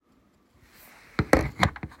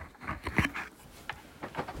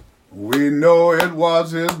We know it was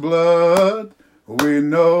his blood. We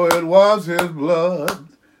know it was his blood.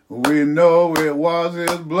 We know it was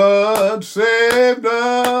his blood saved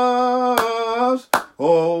us.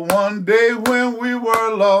 Oh, one day when we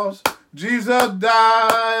were lost, Jesus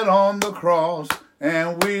died on the cross,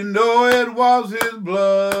 and we know it was his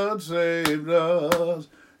blood saved us.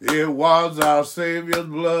 It was our Savior's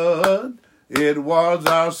blood. It was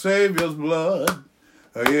our Savior's blood.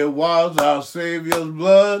 It was our Savior's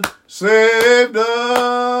blood saved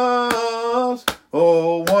us.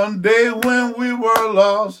 Oh, one day when we were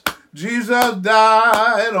lost, Jesus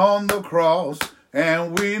died on the cross,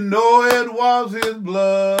 and we know it was his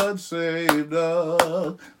blood saved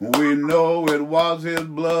us. We know it was his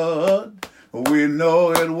blood. We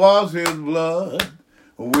know it was his blood.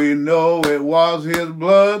 We know it was his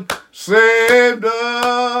blood saved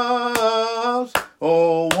us.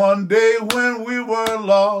 Oh, one day when we were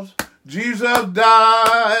lost, Jesus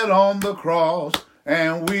died on the cross,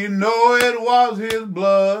 and we know it was his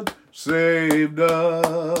blood saved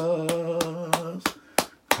us.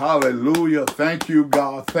 Hallelujah. Thank you,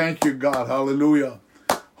 God. Thank you, God. Hallelujah.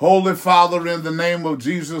 Holy Father, in the name of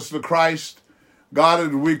Jesus the Christ, God, as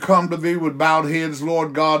we come to thee with bowed heads,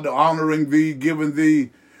 Lord God, honoring thee, giving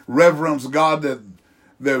thee reverence, God,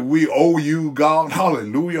 that we owe you, God.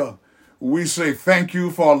 Hallelujah. We say thank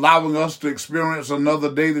you for allowing us to experience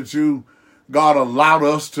another day that you, God, allowed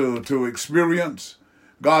us to experience.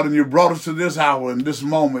 God, and you brought us to this hour and this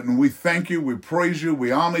moment, and we thank you, we praise you,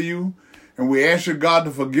 we honor you, and we ask you, God,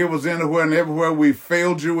 to forgive us anywhere and everywhere we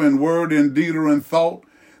failed you in word, in deed, or in thought,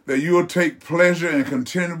 that you will take pleasure in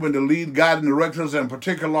continuing to lead, guide, and direct us, and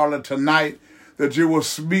particularly tonight, that you will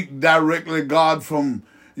speak directly, God, from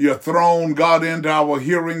your throne, God, into our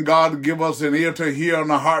hearing, God. Give us an ear to hear and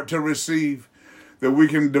a heart to receive, that we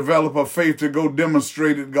can develop a faith to go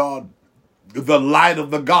demonstrate it, God, the light of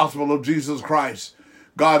the gospel of Jesus Christ,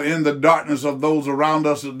 God, in the darkness of those around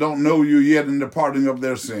us that don't know you yet in the parting of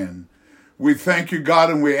their sin. We thank you, God,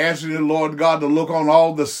 and we ask you, Lord God, to look on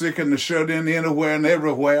all the sick and the shut in anywhere and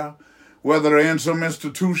everywhere, whether they're in some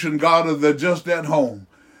institution, God, or they're just at home.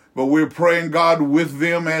 But we're praying, God, with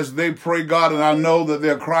them as they pray, God, and I know that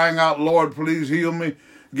they're crying out, Lord, please heal me.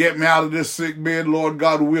 Get me out of this sick bed, Lord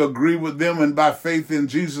God. We agree with them, and by faith in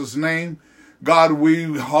Jesus' name, God,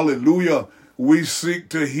 hallelujah, we seek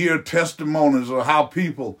to hear testimonies of how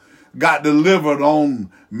people got delivered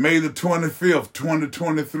on May the 25th,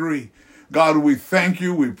 2023. God, we thank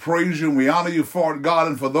you, we praise you, and we honor you for it, God,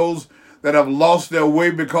 and for those that have lost their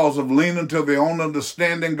way because of leaning to their own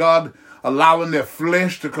understanding, God, allowing their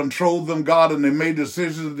flesh to control them, God, and they made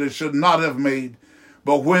decisions they should not have made.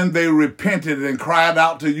 But when they repented and cried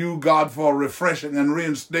out to you, God, for refreshing and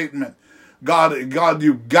reinstatement, God,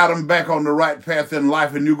 you got them back on the right path in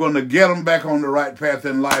life, and you're going to get them back on the right path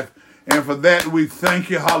in life. And for that, we thank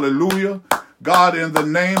you, hallelujah, God, in the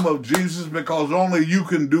name of Jesus, because only you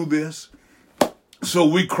can do this. So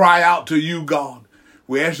we cry out to you, God.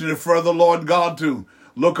 We ask you to further, Lord God, to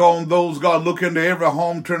look on those, God, look into every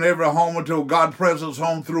home, turn every home into God's presence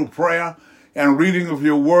home through prayer and reading of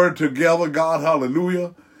your word together, God,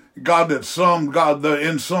 hallelujah. God, that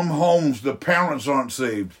in some homes the parents aren't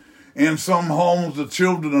saved. In some homes the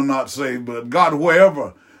children are not saved. But God,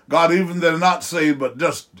 wherever, God, even they're not saved, but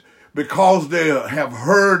just because they have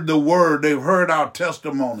heard the word, they've heard our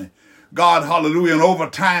testimony. God, hallelujah, and over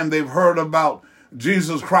time they've heard about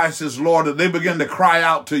Jesus Christ as Lord, that they begin to cry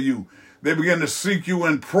out to you. They begin to seek you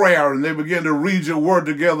in prayer, and they begin to read your word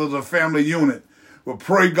together as a family unit. We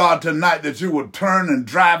pray, God, tonight that you would turn and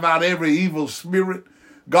drive out every evil spirit,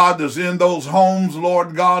 God, that's in those homes,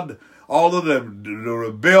 Lord God, all of the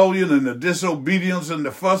rebellion and the disobedience and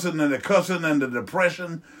the fussing and the cussing and the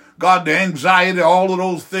depression, God, the anxiety, all of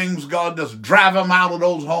those things, God, just drive them out of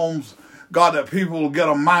those homes. God, that people will get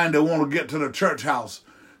a mind that want to get to the church house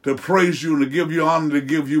to praise you and to give you honor, to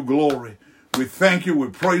give you glory. We thank you, we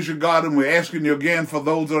praise you, God, and we're asking you again for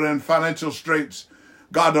those that are in financial straits,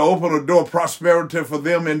 God, to open a door of prosperity for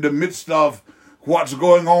them in the midst of what's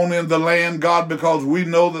going on in the land, God, because we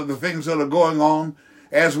know that the things that are going on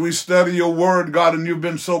as we study your word, God, and you've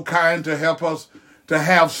been so kind to help us to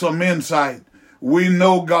have some insight. We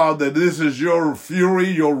know, God, that this is your fury,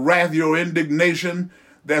 your wrath, your indignation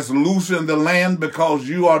that's loose in the land because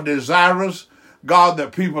you are desirous, God,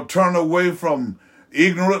 that people turn away from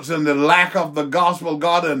ignorance and the lack of the gospel,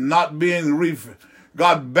 God, and not being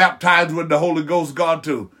God, baptized with the Holy Ghost, God,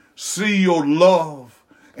 to see your love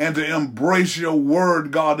and to embrace your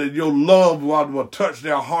word, God, that your love, God, will touch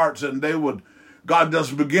their hearts and they would, God,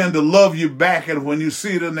 just begin to love you back. And when you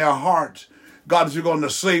see it in their hearts, God, you're going to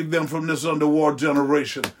save them from this underworld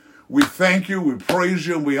generation. We thank you, we praise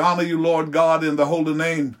you, and we honor you, Lord God, in the holy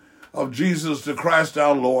name of Jesus the Christ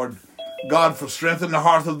our Lord. God, for strengthening the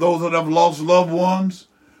hearts of those that have lost loved ones.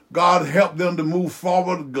 God, help them to move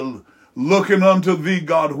forward, looking unto thee,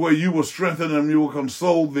 God, where you will strengthen them, you will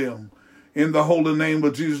console them. In the holy name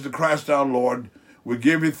of Jesus the Christ our Lord, we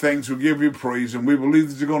give you thanks, we give you praise, and we believe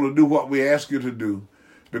that you're going to do what we ask you to do,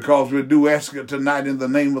 because we do ask it tonight in the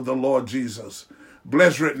name of the Lord Jesus.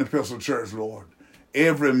 Bless Written Epistle Church, Lord.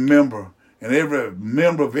 Every member and every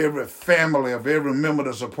member of every family, of every member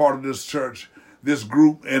that's a part of this church, this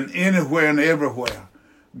group, and anywhere and everywhere.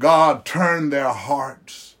 God, turn their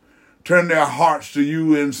hearts to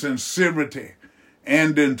you in sincerity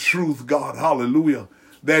and in truth, God. Hallelujah.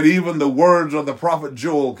 That even the words of the prophet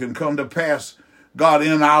Joel can come to pass, God,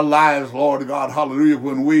 in our lives, Lord God. Hallelujah.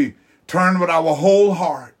 When we turn with our whole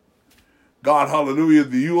heart, God, hallelujah,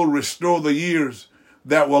 that you will restore the years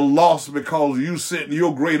that were lost because you sent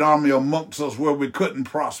your great army amongst us where we couldn't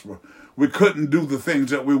prosper. We couldn't do the things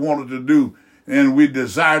that we wanted to do, and we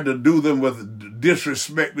desired to do them with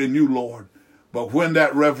disrespect in you, Lord. But when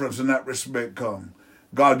that reverence and that respect come,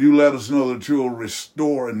 God, you let us know that you will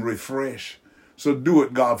restore and refresh. So do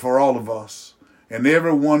it, God, for all of us. And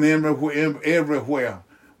everyone everywhere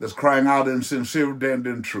that's crying out in sincerity and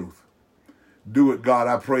in truth. Do it, God,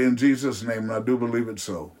 I pray in Jesus' name, and I do believe it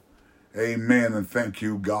so. Amen, and thank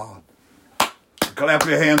you, God. Clap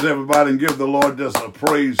your hands, everybody, and give the Lord just a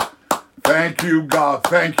praise. Thank you, God.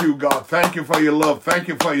 Thank you, God. Thank you for your love. Thank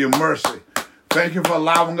you for your mercy. Thank you for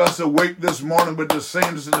allowing us to wake this morning with the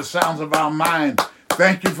sins and the sounds of our mind.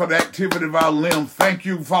 Thank you for the activity of our limbs. Thank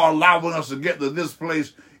you for allowing us to get to this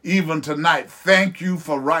place even tonight. Thank you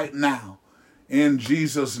for right now. In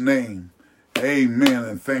Jesus' name, amen,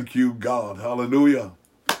 and thank you, God. Hallelujah.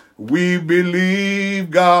 We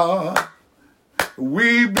believe God.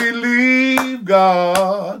 We believe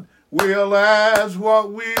God will ask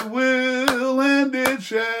what we will, and it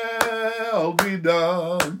shall be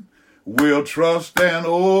done. We'll trust and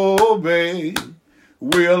obey.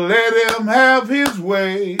 We'll let him have his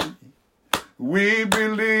way. We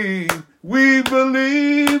believe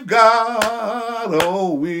God.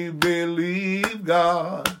 Oh, we believe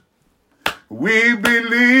God. We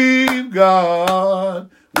believe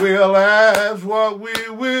God. We'll ask what we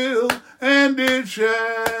will, and it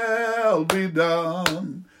shall be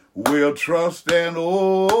done. We'll trust and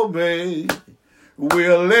obey.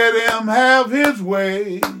 We'll let him have his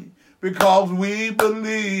way, because we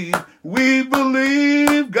believe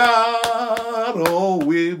God. Oh,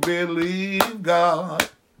 we believe God.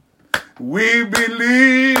 We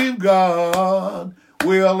believe God.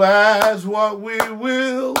 We'll ask what we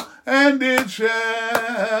will, and it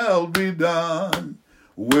shall be done.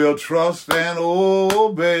 We'll trust and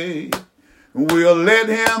obey. We'll let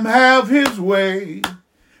him have his way,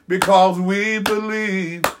 because we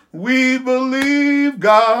believe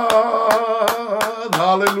God.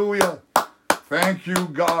 Hallelujah. Thank you,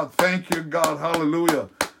 God. Thank you, God. Hallelujah.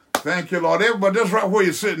 Thank you, Lord. Everybody, just right where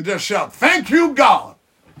you're sitting, just shout, thank you, God.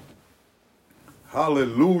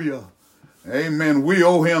 Hallelujah. Amen. We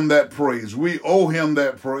owe him that praise. We owe him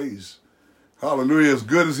that praise. Hallelujah. As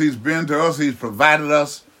good as he's been to us, he's provided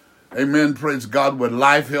us, amen, praise God, with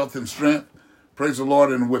life, health, and strength. Praise the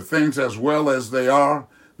Lord. And with things as well as they are,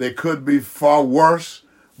 they could be far worse,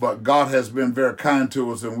 but God has been very kind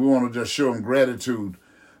to us, and we want to just show him gratitude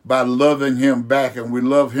by loving him back, and we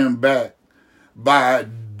love him back by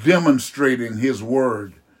demonstrating his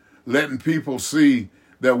word, letting people see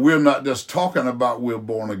that we're not just talking about we're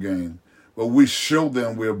born again, but we show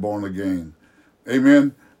them we're born again.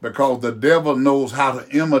 Amen. Because the devil knows how to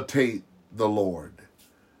imitate the Lord.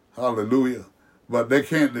 Hallelujah. But they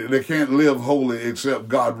can't live holy except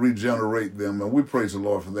God regenerate them. And we praise the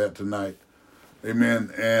Lord for that tonight.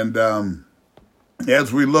 Amen. And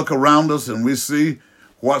as we look around us and we see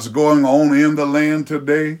what's going on in the land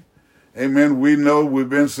today, amen, we know, we've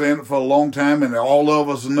been saying it for a long time, and all of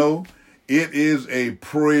us know it is a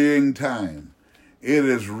praying time. It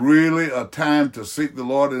is really a time to seek the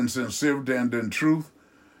Lord in sincerity and in truth.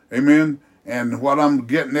 Amen. And what I'm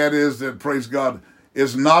getting at is that, praise God,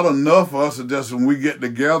 it's not enough for us to just, when we get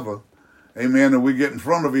together, amen, and we get in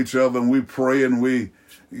front of each other and we pray and we,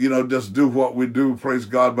 just do what we do, praise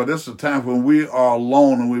God. But it's a time when we are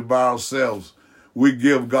alone and we by ourselves. We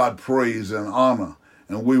give God praise and honor,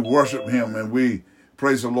 and we worship him, and we,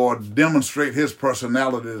 praise the Lord, demonstrate his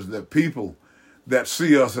personalities, that people that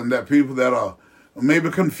see us and that people that are maybe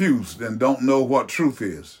confused and don't know what truth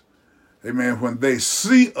is, amen, when they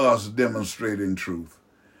see us demonstrating truth,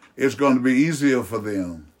 it's going to be easier for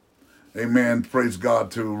them, amen, praise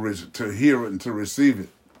God, to hear it and to receive it.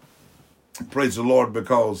 Praise the Lord,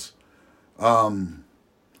 because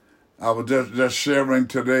I was just sharing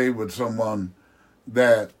today with someone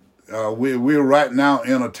that we're right now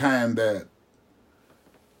in a time that,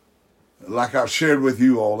 like I've shared with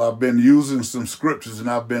you all, I've been using some scriptures and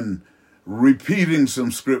I've been repeating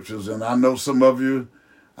some scriptures. And I know some of you,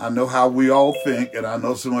 I know how we all think, and I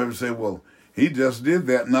know some of you say, well, he just did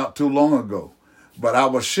that not too long ago. But I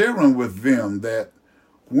was sharing with them that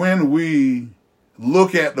when we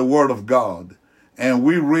look at the Word of God and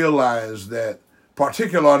we realize that,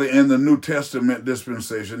 particularly in the New Testament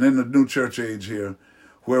dispensation, in the new church age here,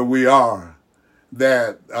 where we are,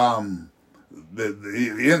 that in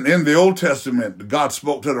the Old Testament, God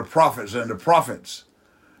spoke to the prophets, and the prophets,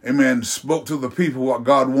 amen, spoke to the people what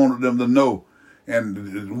God wanted them to know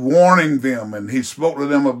and warning them, and he spoke to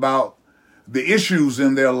them about the issues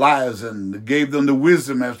in their lives and gave them the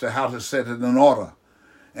wisdom as to how to set it in order.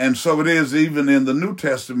 And so it is even in the New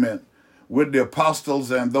Testament with the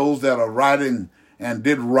apostles and those that are writing and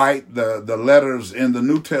did write the letters in the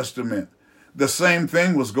New Testament. The same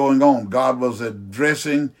thing was going on. God was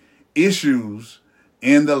addressing issues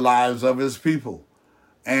in the lives of his people.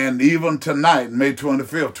 And even tonight, May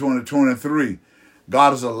 25th, 2023,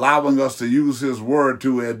 God is allowing us to use his word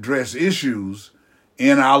to address issues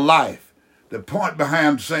in our life. The point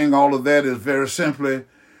behind saying all of that is very simply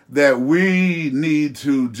that we need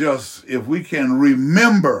to just, if we can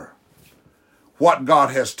remember what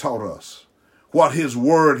God has taught us, what his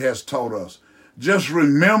word has taught us, just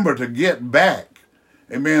remember to get back,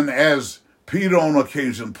 amen, as Peter on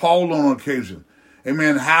occasion, Paul on occasion,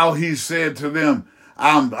 amen, how he said to them,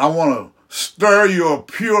 I want to stir your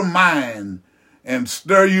pure mind and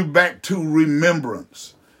stir you back to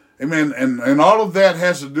remembrance. Amen. And all of that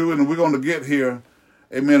has to do, and we're going to get here,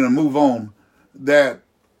 amen, and move on, that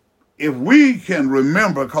if we can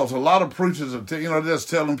remember, because a lot of preachers are just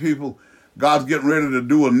telling people God's getting ready to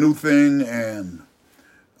do a new thing, and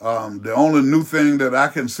the only new thing that I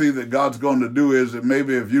can see that God's going to do is that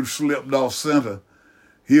maybe if you slipped off center,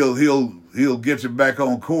 he'll get you back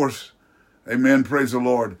on course. Amen. Praise the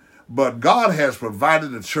Lord. But God has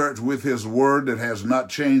provided the church with his word that has not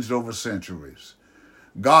changed over centuries.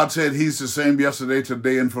 God said he's the same yesterday,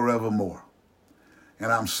 today, and forevermore.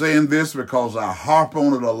 And I'm saying this because I harp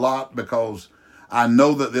on it a lot, because I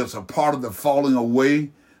know that there's a part of the falling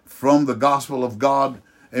away from the gospel of God,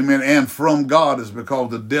 amen, and from God is because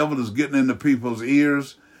the devil is getting into people's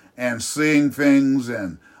ears and saying things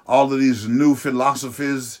and all of these new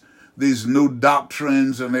philosophies, these new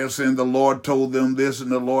doctrines, and they're saying the Lord told them this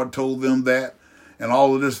and the Lord told them that and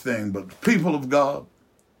all of this thing. But people of God,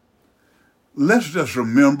 let's just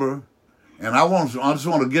remember, and I just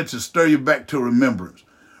want to get to stir you back to remembrance.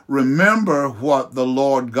 Remember what the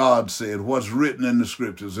Lord God said, what's written in the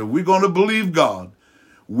scriptures. If we're going to believe God,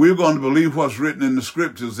 we're going to believe what's written in the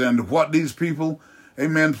scriptures, and what these people,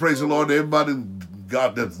 amen, praise the Lord, everybody,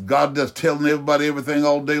 God that's telling everybody everything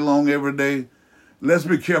all day long, every day. Let's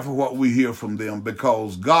be careful what we hear from them,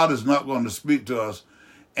 because God is not going to speak to us,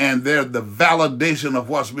 and the validation of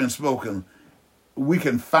what's been spoken, we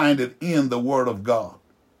can find it in the word of God.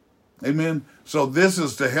 Amen. So this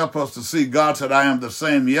is to help us to see God said, I am the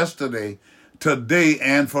same yesterday, today,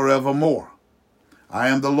 and forevermore. I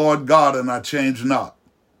am the Lord God, and I change not.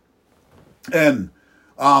 And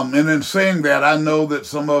in saying that, I know that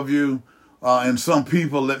some of you, and some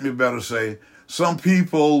people, let me better say, some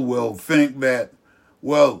people will think that,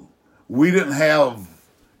 well, we didn't have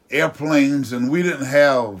airplanes, and we didn't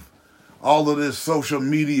have all of this social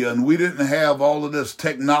media, and we didn't have all of this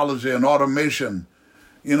technology and automation,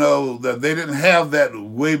 that they didn't have that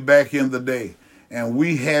way back in the day, and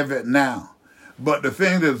we have it now. But the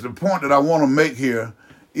point that I want to make here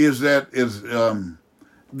is that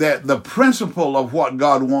the principle of what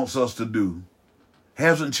God wants us to do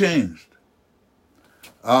hasn't changed.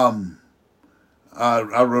 I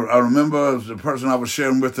remember the person I was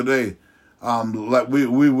sharing with today, like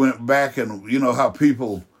we went back, and how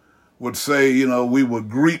people would say, we would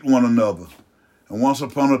greet one another. And once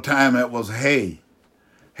upon a time it was, hey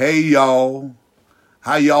y'all,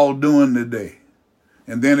 how y'all doing today?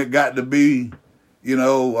 And then it got to be,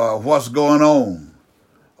 what's going on?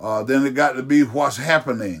 Then it got to be what's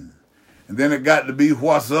happening. And then it got to be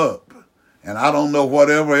what's up. And I don't know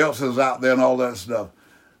whatever else is out there and all that stuff.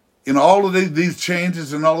 All of these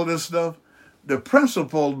changes and all of this stuff, the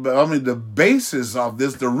principle, the basis of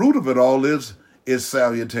this, the root of it all is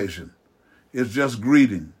salutation. It's just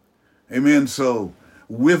greeting. Amen. So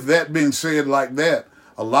with that being said like that,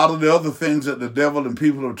 a lot of the other things that the devil and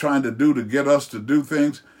people are trying to do to get us to do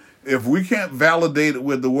things, if we can't validate it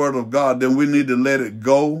with the word of God, then we need to let it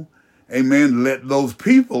go. Amen. Let those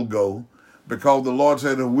people go, because the Lord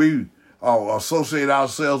said if we or associate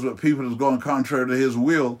ourselves with people that's going contrary to his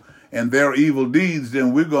will and their evil deeds,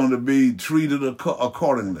 then we're going to be treated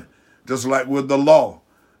accordingly. Just like with the law,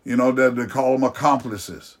 that they call them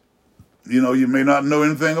accomplices. You may not know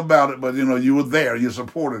anything about it, but, you were there, you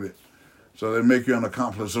supported it. So they make you an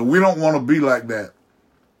accomplice. So we don't want to be like that.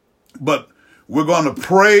 But we're going to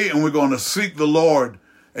pray and we're going to seek the Lord.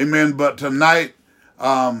 Amen. But tonight,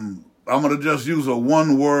 I'm going to just use a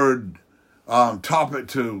one-word topic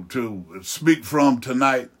to speak from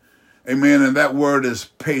tonight. Amen. And that word is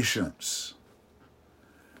patience.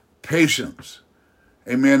 Patience.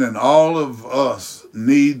 Amen. And all of us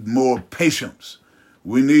need more patience.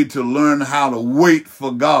 We need to learn how to wait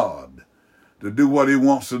for God to do what he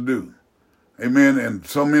wants to do. Amen. And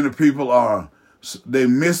so many people they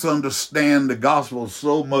misunderstand the gospel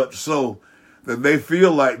so much so that they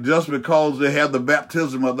feel like just because they have the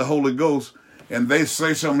baptism of the Holy Ghost and they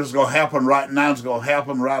say something that's going to happen right now, it's going to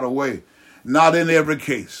happen right away. Not in every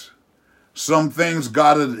case. Some things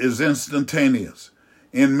God is instantaneous.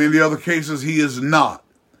 In many other cases, he is not.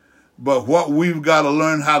 But what we've got to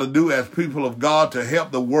learn how to do as people of God to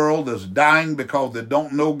help the world that's dying because they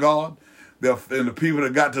don't know God, and the people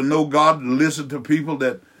that got to know God listen to people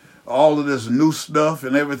that all of this new stuff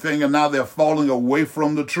and everything, and now they're falling away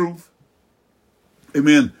from the truth.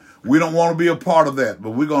 Amen. We don't want to be a part of that,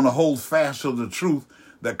 but we're going to hold fast to the truth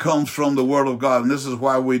that comes from the Word of God. And this is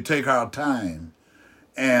why we take our time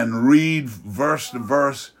and read verse to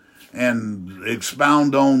verse and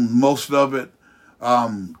expound on most of it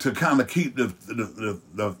to kind of keep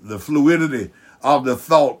the fluidity of the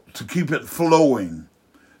thought, to keep it flowing.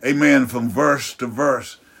 Amen. From verse to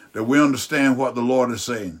verse, that we understand what the Lord is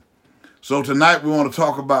saying. So tonight we want to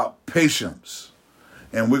talk about patience.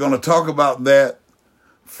 And we're going to talk about that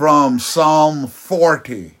from Psalm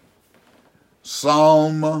 40.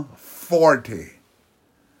 Psalm 40.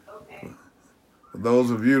 Okay. For those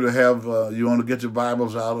of you that have, you want to get your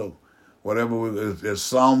Bibles out or whatever, it's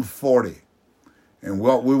Psalm 40. And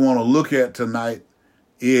what we want to look at tonight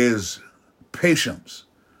is patience.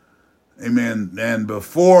 Amen. And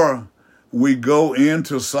before we go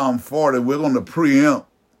into Psalm 40, we're going to preempt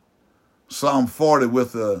Psalm 40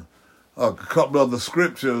 with a couple of the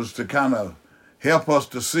scriptures to kind of help us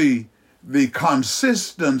to see the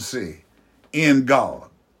consistency in God.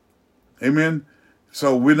 Amen.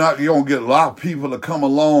 So we're not going to get a lot of people to come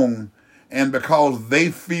along and because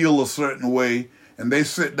they feel a certain way and they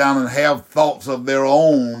sit down and have thoughts of their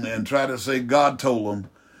own and try to say God told them.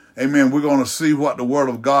 Amen. We're going to see what the Word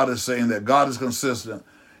of God is saying, that God is consistent.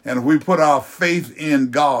 And if we put our faith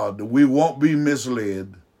in God, we won't be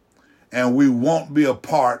misled and we won't be a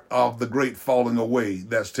part of the great falling away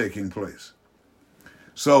that's taking place.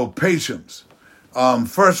 So patience.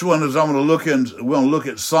 First one is we're going to look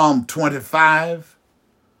at Psalm 25.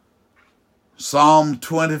 Psalm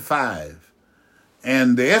 25.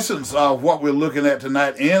 And the essence of what we're looking at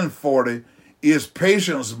tonight in 40 is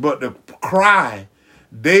patience, but the cry,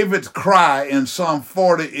 David's cry in Psalm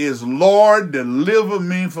 40 is, Lord, deliver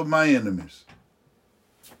me from my enemies.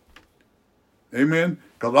 Amen.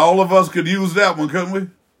 Because all of us could use that one, couldn't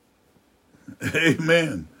we?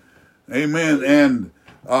 Amen. Amen. And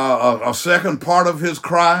a second part of his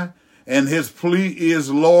cry and his plea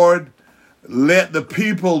is, Lord, let the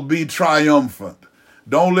people be triumphant.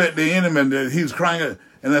 Don't let the enemy, that he's crying,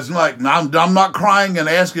 and it's like, I'm not crying and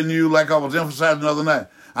asking you like I was emphasizing the other night.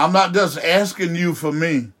 I'm not just asking you for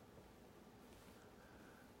me.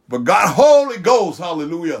 But God, Holy Ghost,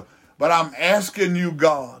 hallelujah. But I'm asking you,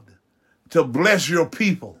 God, to bless your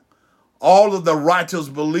people. All of the righteous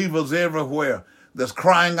believers everywhere that's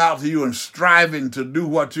crying out to you and striving to do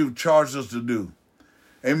what you've charged us to do.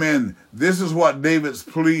 Amen. This is what David's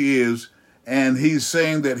plea is. And he's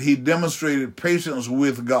saying that he demonstrated patience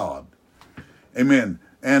with God. Amen.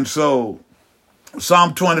 And so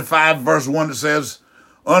Psalm 25 verse 1, it says,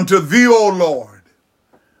 unto thee, O Lord,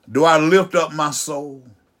 do I lift up my soul.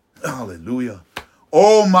 Hallelujah.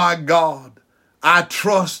 O my God, I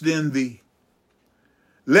trust in thee.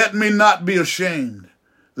 Let me not be ashamed.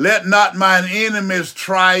 Let not mine enemies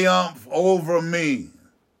triumph over me.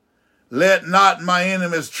 Let not my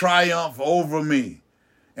enemies triumph over me.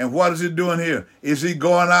 And what is he doing here? Is he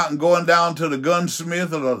going out and going down to the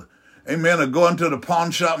gunsmith or going to the pawn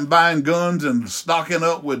shop and buying guns and stocking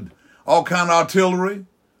up with all kind of artillery?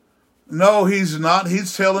 No, he's not.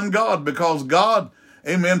 He's telling God because God,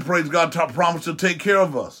 amen, praise God, promised to take care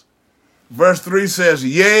of us. Verse 3 says,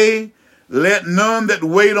 yea, let none that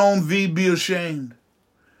wait on thee be ashamed.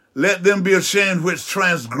 Let them be ashamed which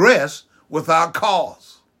transgress without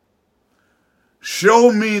cause.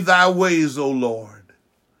 Show me thy ways, O Lord.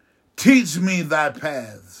 Teach me thy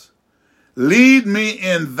paths. Lead me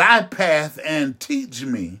in thy path and teach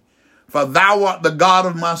me, for thou art the God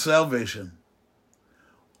of my salvation.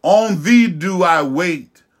 On thee do I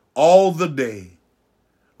wait all the day.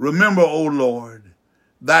 Remember, O Lord,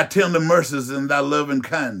 thy tender mercies and thy loving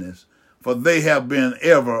kindness, for they have been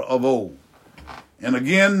ever of old. And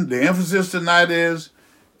again, the emphasis tonight is,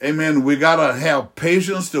 amen, we got to have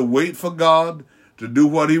patience to wait for God to do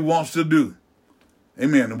what he wants to do.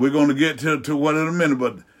 Amen. We're going to get to what in a minute,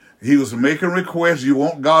 but he was making requests. You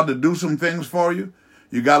want God to do some things for you?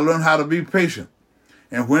 You got to learn how to be patient.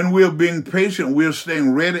 And when we're being patient, we're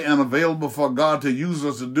staying ready and available for God to use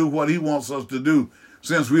us to do what he wants us to do,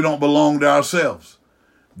 since we don't belong to ourselves.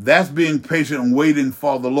 That's being patient and waiting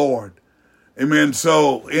for the Lord. Amen.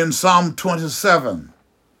 So in Psalm 27,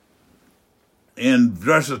 in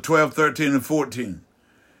verses 12, 13, and 14,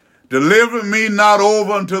 deliver me not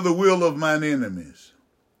over unto the will of mine enemies,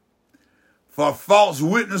 for false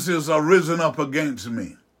witnesses are risen up against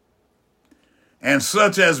me, and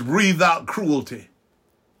such as breathe out cruelty.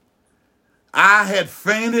 I had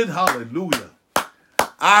fainted, hallelujah.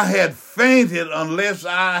 I had fainted unless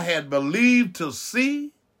I had believed to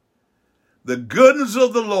see the goodness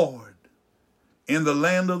of the Lord in the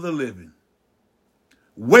land of the living.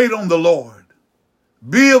 Wait on the Lord.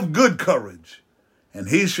 Be of good courage, and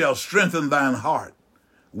he shall strengthen thine heart.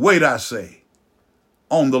 Wait, I say,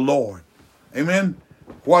 on the Lord. Amen.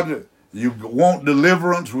 You want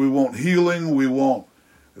deliverance. We want healing. We want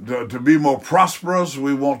to be more prosperous.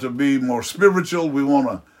 We want to be more spiritual. We want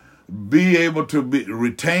to be able to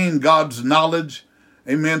retain God's knowledge.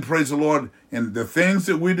 Amen. Praise the Lord. And the things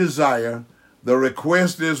that we desire, the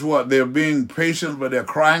request is what? They're being patient, but they're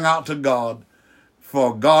crying out to God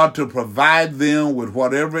for God to provide them with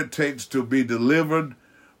whatever it takes to be delivered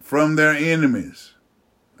from their enemies.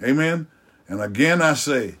 Amen. And again, I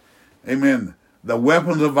say, amen, the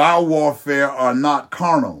weapons of our warfare are not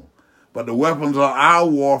carnal, but the weapons of our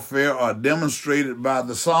warfare are demonstrated by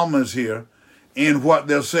the psalmist here in what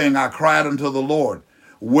they're saying. I cried unto the Lord.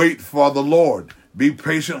 Wait for the Lord. Be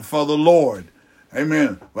patient for the Lord.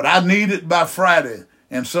 Amen. But I need it by Friday.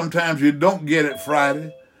 And sometimes you don't get it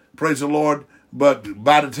Friday. Praise the Lord. But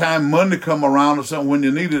by the time Monday come around or something, when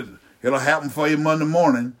you need it, it'll happen for you Monday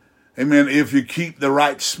morning. Amen. If you keep the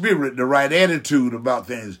right spirit, the right attitude about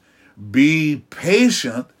things. Be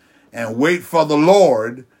patient and wait for the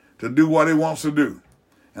Lord to do what he wants to do.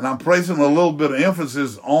 And I'm placing a little bit of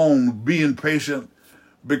emphasis on being patient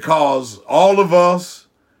because all of us,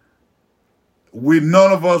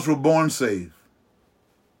 none of us were born saved.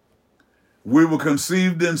 We were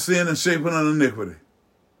conceived in sin and shapen in iniquity.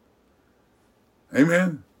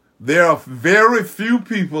 Amen. There are very few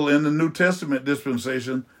people in the New Testament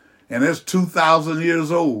dispensation, and it's 2,000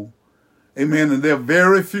 years old. Amen. And there are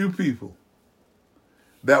very few people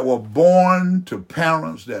that were born to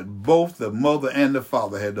parents that both the mother and the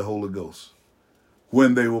father had the Holy Ghost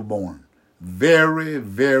when they were born. Very,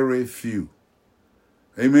 very few.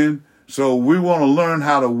 Amen. So we want to learn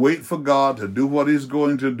how to wait for God to do what he's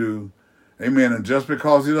going to do. Amen. And just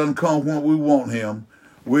because he doesn't come when we want him,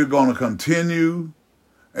 we're going to continue,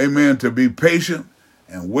 amen, to be patient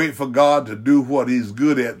and wait for God to do what he's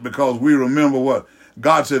good at, because we remember what?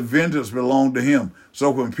 God said vengeance belonged to him.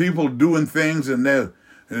 So when people doing things and they're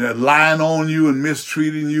lying on you and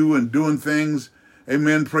mistreating you and doing things,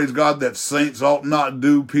 amen, praise God, that saints ought not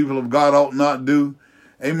do, people of God ought not do,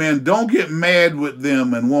 amen, don't get mad with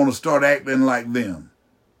them and want to start acting like them.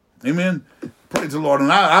 Amen. Praise the Lord.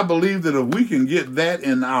 And I believe that if we can get that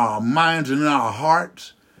in our minds and in our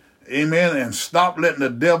hearts, amen, and stop letting the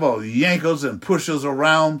devil yank us and push us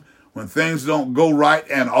around when things don't go right,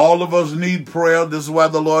 and all of us need prayer. This is why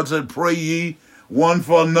the Lord said, pray ye one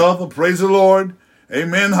for another. Praise the Lord.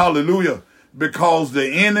 Amen. Hallelujah. Because the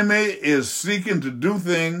enemy is seeking to do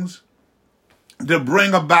things to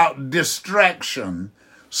bring about distraction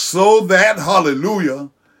so that, hallelujah,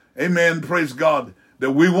 amen, praise God,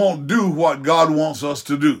 that we won't do what God wants us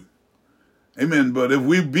to do. Amen. But if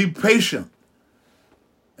we be patient,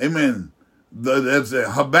 amen, as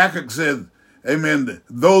Habakkuk said, amen,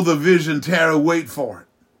 though the vision tarry, wait for it,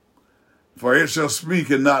 for it shall speak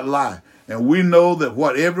and not lie. And we know that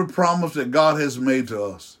whatever promise that God has made to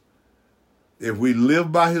us, if we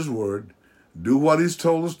live by his word, do what he's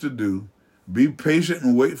told us to do, be patient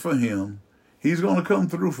and wait for him, he's going to come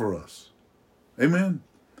through for us. Amen.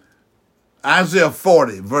 Isaiah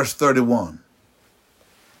 40, verse 31.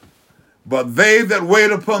 But they that wait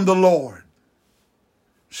upon the Lord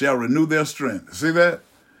shall renew their strength. See that?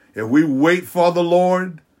 If we wait for the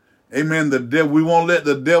Lord, amen, we won't let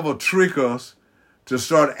the devil trick us to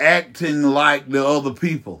start acting like the other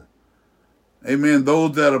people. Amen.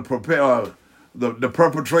 Those that are prepared, the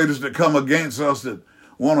perpetrators that come against us that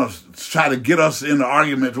want to try to get us into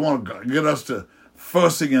arguments, want to get us to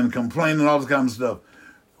fussing and complaining and all this kind of stuff.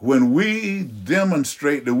 When we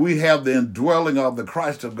demonstrate that we have the indwelling of the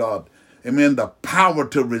Christ of God, amen, the power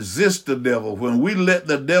to resist the devil, when we let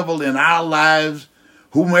the devil in our lives,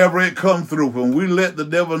 whomever it come through, when we let the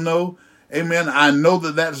devil know, amen, I know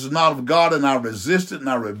that that's not of God and I resist it and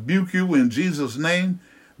I rebuke you in Jesus' name,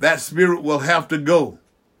 that spirit will have to go.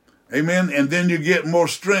 Amen. And then you get more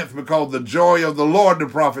strength because the joy of the Lord, the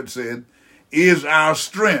prophet said, is our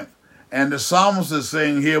strength. And the psalmist is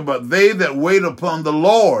saying here, but they that wait upon the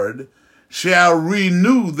Lord shall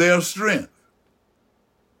renew their strength.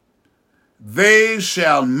 They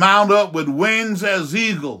shall mount up with wings as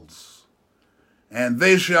eagles, and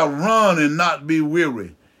they shall run and not be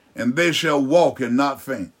weary, and they shall walk and not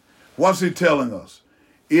faint. What's he telling us?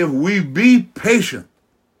 If we be patient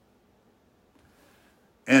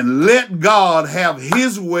and let God have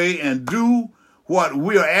his way and do what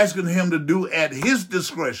we are asking him to do at his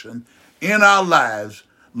discretion in our lives,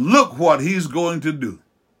 look what he's going to do.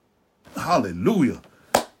 Hallelujah.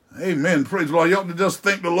 Amen. Praise the Lord. You ought to just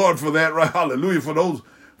thank the Lord for that, right? Hallelujah. For those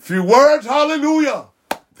few words. Hallelujah.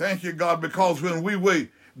 Thank you, God, because when we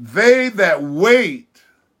wait, they that wait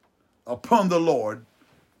upon the Lord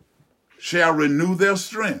shall renew their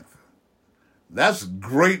strength. That's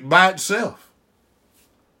great by itself.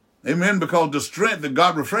 Amen. Because the strength that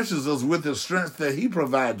God refreshes us with is strength that he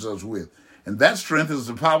provides us with. And that strength is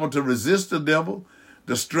the power to resist the devil,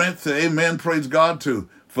 the strength to, amen, praise God, to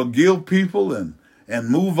forgive people and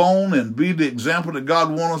move on and be the example that God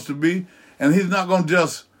wants us to be. And he's not going to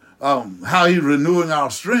just, how he's renewing our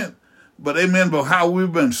strength, but amen, but how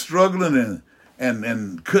we've been struggling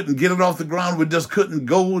and couldn't get it off the ground. We just couldn't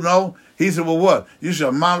go, no. He said, well, what? You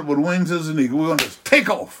shall mount with wings as an eagle. We're going to just take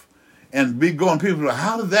off and be going. People are,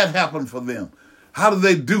 how did that happen for them? How did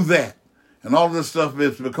they do that? And all this stuff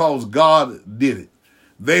is because God did it.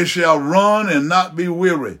 They shall run and not be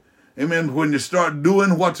weary. Amen. When you start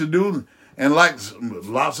doing what you do, and like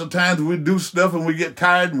lots of times we do stuff and we get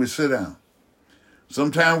tired and we sit down.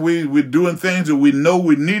 Sometimes we're doing things and we know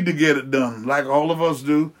we need to get it done, like all of us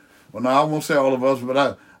do. Well, no, I won't say all of us,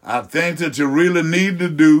 but I think that you really need to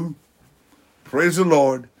do. Praise the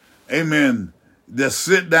Lord. Amen. Just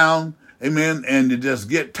sit down. Amen. And you just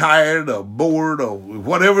get tired or bored or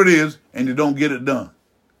whatever it is, and you don't get it done.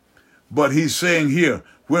 But he's saying here,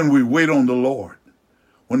 when we wait on the Lord,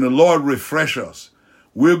 when the Lord refresh us,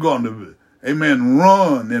 we're going to, amen,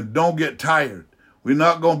 run and don't get tired. We're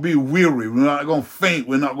not going to be weary. We're not going to faint.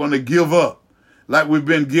 We're not going to give up like we've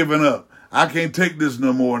been giving up. I can't take this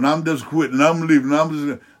no more, and I'm just quitting. I'm leaving.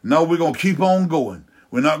 No, we're going to keep on going.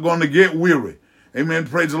 We're not going to get weary. Amen.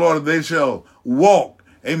 Praise the Lord. They shall walk.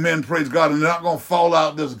 Amen. Praise God. And they're not going to fall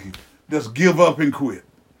out, just give up and quit.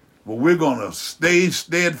 But we're going to stay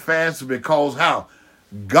steadfast because how?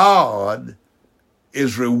 God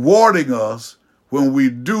is rewarding us when we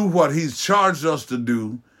do what he's charged us to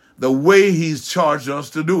do, the way he's charged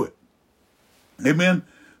us to do it. Amen.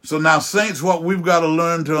 So now, saints, what we've got to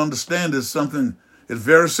learn to understand is something, it's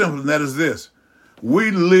very simple, and that is this.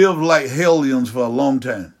 We lived like hellions for a long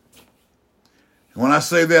time. When I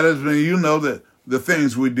say that, it's mean, you know that the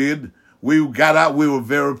things we did, we got out, we were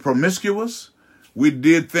very promiscuous. We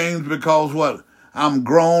did things because what? I'm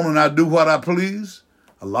grown and I do what I please.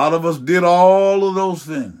 A lot of us did all of those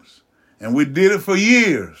things. And we did it for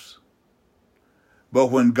years. But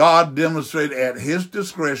when God demonstrated at his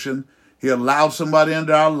discretion, he allowed somebody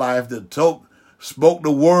into our life that spoke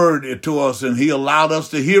the word to us, and he allowed us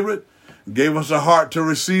to hear it, gave us a heart to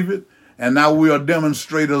receive it, and now we are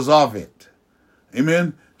demonstrators of it.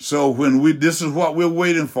 Amen. So when this is what we're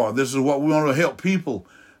waiting for. This is what we want to help people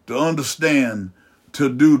to understand,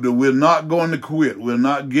 to do, that we're not going to quit. We're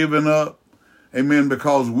not giving up. Amen.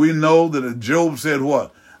 Because we know that Job said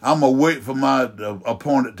what? I'm going to wait for my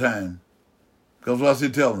appointed time. Because what's he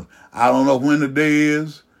telling us? I don't know when the day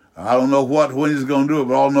is. I don't know when he's going to do it,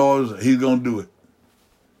 but all I know is he's going to do it.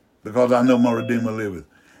 Because I know my Redeemer liveth.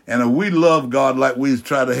 And if we love God like we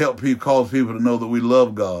try to help people, cause people to know that we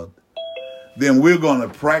love God, then we're going to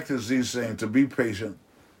practice these things, to be patient,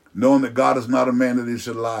 knowing that God is not a man that he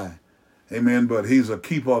should lie. Amen. But he's a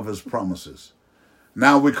keeper of his promises.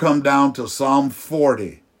 Now we come down to Psalm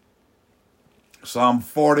 40. Psalm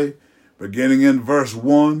 40, beginning in verse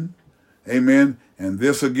 1. Amen. And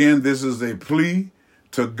this again, this is a plea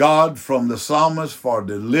to God from the psalmist for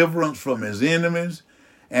deliverance from his enemies.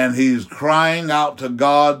 And he's crying out to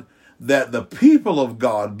God that the people of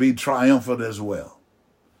God be triumphant as well.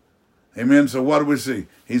 Amen. So what do we see?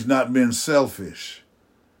 He's not being selfish.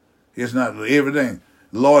 It's not everything.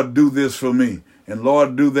 Lord, do this for me. And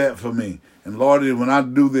Lord, do that for me. And Lord, when I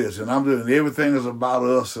do this, and I'm doing everything is about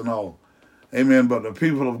us and all. Amen. But the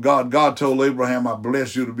people of God, God told Abraham, I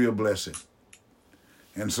bless you to be a blessing.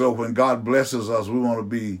 And so when God blesses us, we want to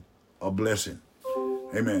be a blessing.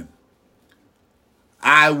 Amen.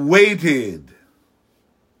 I waited.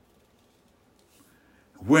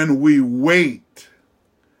 When we wait,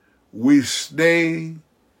 we stay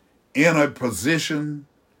in a position,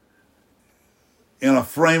 in a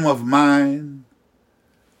frame of mind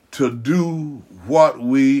to do what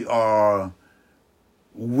we are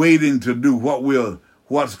waiting to do,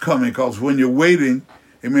 what's coming. Because when you're waiting,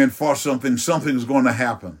 amen, for something, something's going to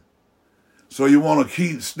happen. So you want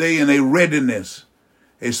to stay in a readiness,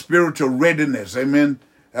 a spiritual readiness, amen,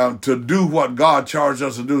 to do what God charged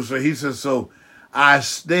us to do. So he says, so I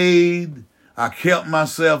kept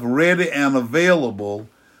myself ready and available,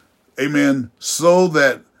 amen, so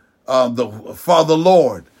that for the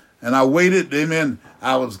Lord. And I waited, amen.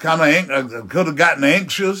 I was I could have gotten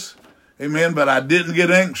anxious, amen, but I didn't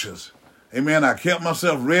get anxious. Amen. I kept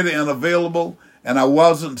myself ready and available, and I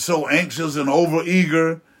wasn't so anxious and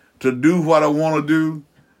overeager to do what I want to do.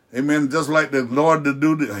 Amen. Just like the Lord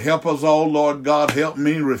to help us all. Lord God, help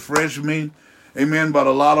me, refresh me. Amen. But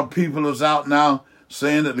a lot of people is out now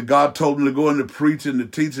saying that God told them to go into preach and to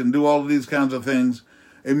teach and do all of these kinds of things.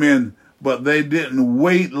 Amen. But they didn't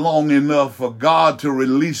wait long enough for God to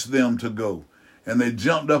release them to go. And they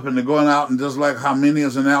jumped up and they're going out, and just like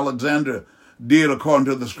Hymenaeus and Alexander did according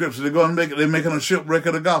to the scripture, they're making a shipwreck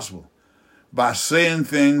of the gospel by saying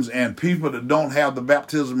things, and people that don't have the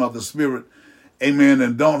baptism of the Spirit, amen,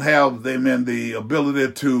 and don't have, amen, the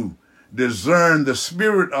ability to discern the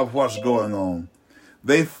spirit of what's going on,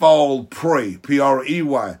 they fall prey,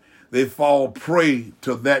 P-R-E-Y, they fall prey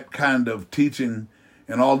to that kind of teaching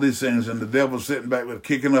and all these things, and the devil's sitting back with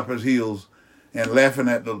kicking up his heels and laughing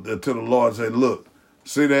at to the Lord and say, look,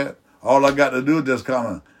 see that? All I got to do is just kind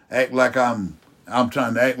of act like I'm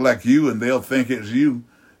trying to act like you, and they'll think it's you,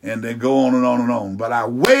 and they go on and on and on. But I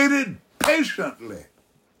waited patiently.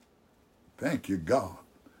 Thank you, God.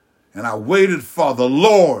 And I waited for the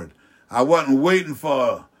Lord. I wasn't waiting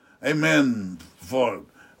for, amen, for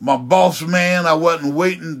my boss man. I wasn't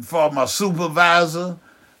waiting for my supervisor.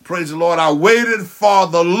 Praise the Lord. I waited for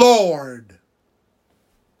the Lord.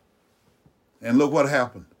 And look what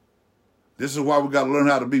happened. This is why we got to learn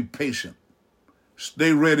how to be patient.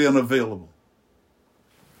 Stay ready and available.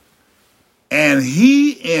 And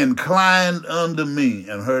he inclined unto me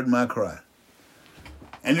and heard my cry.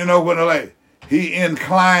 And you know, when he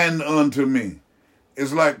inclined unto me,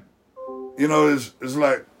 it's like, you know, it's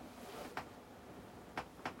like,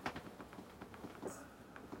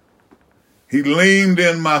 he leaned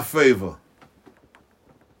in my favor.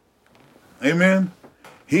 Amen.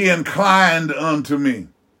 He inclined unto me.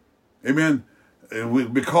 Amen.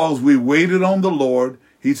 Because we waited on the Lord,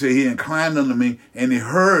 he said he inclined unto me, and he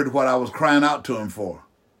heard what I was crying out to him for.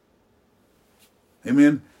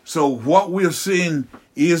 Amen. So what we're seeing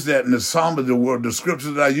is that in the Psalm of the word, the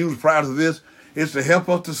scripture that I used prior to this, is to help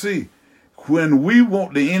us to see. When we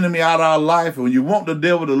want the enemy out of our life, when you want the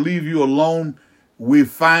devil to leave you alone, we're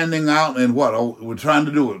finding out, and what we're trying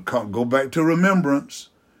to do, go back to remembrance.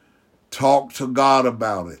 Talk to God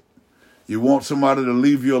about it. You want somebody to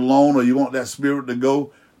leave you alone, or you want that spirit to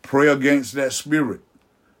go, pray against that spirit.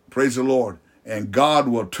 Praise the Lord. And God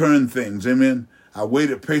will turn things. Amen. I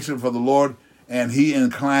waited patiently for the Lord, and he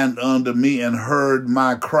inclined unto me and heard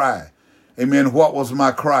my cry. Amen. What was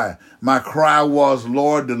my cry? My cry was,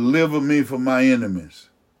 Lord, deliver me from my enemies.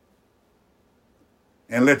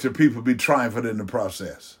 And let your people be triumphant in the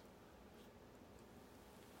process.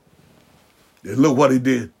 And look what he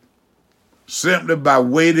did. Simply by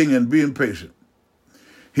waiting and being patient.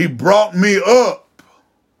 He brought me up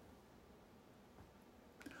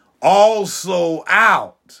also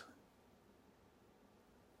out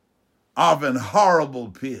of an horrible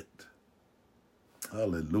pit.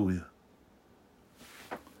 Hallelujah.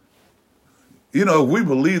 You know, if we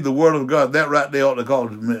believe the word of God, that right there ought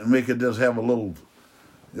to make it just have a little,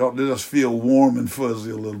 you ought to just feel warm and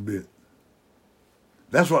fuzzy a little bit.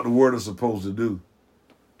 That's what the word is supposed to do.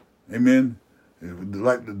 Amen.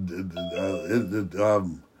 Like in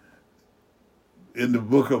the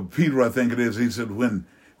book of Peter, I think it is, he said,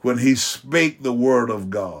 when he spake the word of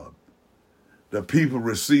God, the people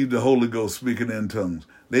received the Holy Ghost speaking in tongues.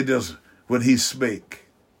 When he spake.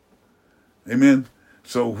 Amen.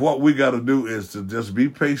 So what we got to do is to just be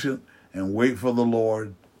patient and wait for the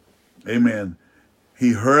Lord. Amen.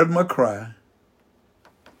 He heard my cry,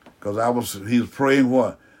 because he was praying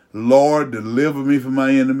what? Lord, deliver me from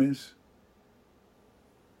my enemies.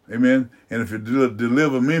 Amen. And if you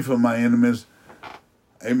deliver me from my enemies,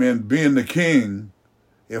 amen, being the king,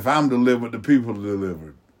 if I'm delivered, the people are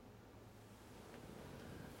delivered.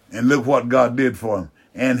 And look what God did for him.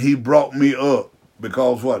 And he brought me up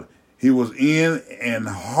because what? He was in an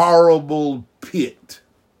horrible pit,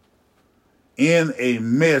 in a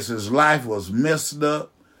mess. His life was messed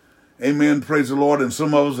up. Amen. Praise the Lord. And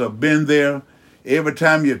some of us have been there. Every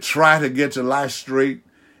time you try to get your life straight,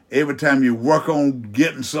 every time you work on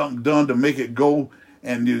getting something done to make it go,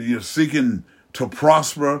 and you're seeking to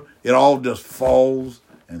prosper, it all just falls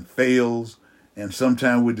and fails. And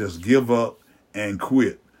sometimes we just give up and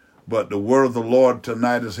quit. But the word of the Lord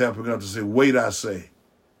tonight is helping us to say, wait, I say,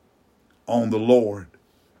 on the Lord.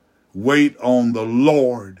 Wait on the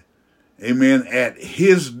Lord. Amen. At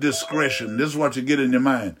his discretion. This is what you get in your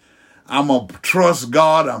mind. I'm going to trust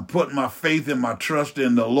God. I'm putting my faith and my trust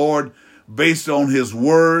in the Lord based on his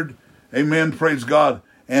word. Amen. Praise God.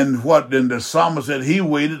 And what then the psalmist said, he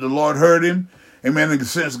waited. The Lord heard him. Amen. And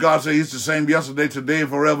since God said he's the same yesterday, today, and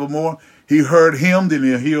forevermore, he heard him, then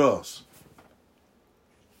he'll hear us.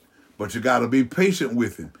 But you got to be patient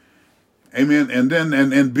with him. Amen. And then,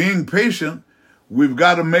 and being patient, we've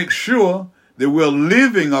got to make sure that we're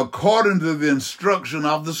living according to the instruction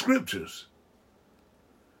of the scriptures.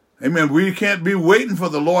 Amen. We can't be waiting for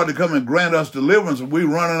the Lord to come and grant us deliverance. We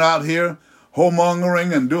running out here,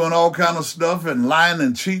 whoremongering and doing all kind of stuff and lying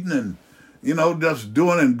and cheating and, just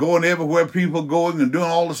doing and going everywhere people going and doing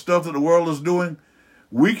all the stuff that the world is doing.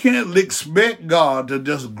 We can't expect God to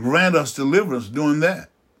just grant us deliverance doing that.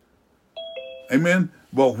 Amen.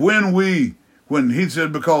 But when he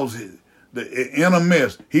said, because in a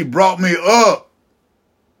mess, he brought me up,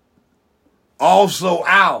 also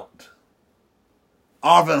out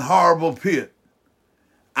of an horrible pit,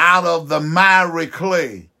 out of the miry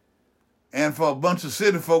clay. And for a bunch of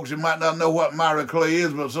city folks, you might not know what miry clay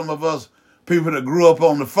is, but some of us people that grew up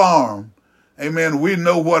on the farm, amen, we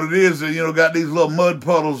know what it is. And, got these little mud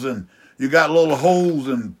puddles and you got little holes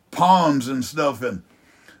and ponds and stuff. And,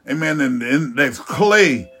 amen, and there's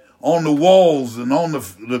clay on the walls and on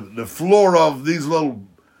the floor of these little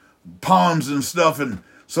ponds and stuff. And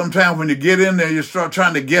sometimes when you get in there, you start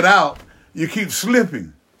trying to get out, you keep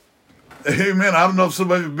slipping. Amen. I don't know if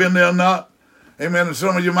somebody's been there or not. Amen. And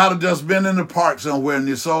some of you might have just been in the park somewhere and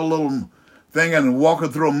you saw a little thing and walking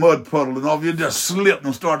through a mud puddle and all of you just slipped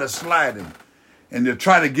and started sliding. And you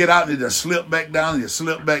try to get out and you just slip back down and you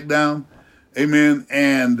slip back down. Amen.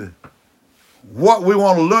 And what we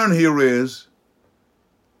want to learn here is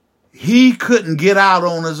he couldn't get out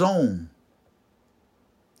on his own.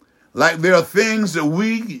 Like there are things that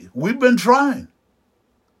we've been trying.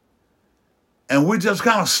 And we just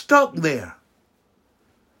kind of stuck there.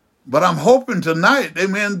 But I'm hoping tonight,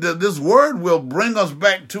 amen, that this word will bring us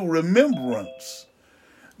back to remembrance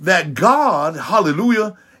that God,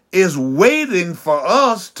 hallelujah, is waiting for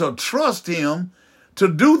us to trust him to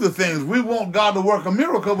do the things. We want God to work a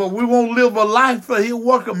miracle, but we won't live a life for he'll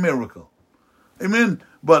work a miracle. Amen.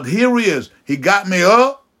 But here he is. He got me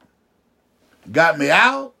up, got me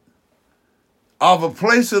out of a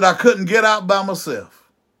place that I couldn't get out by myself.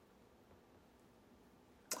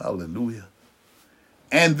 Hallelujah.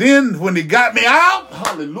 And then when he got me out,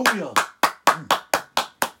 hallelujah.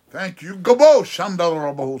 Thank you.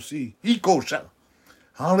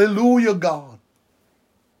 Hallelujah, God.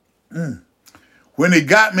 When he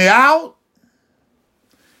got me out,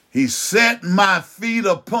 he set my feet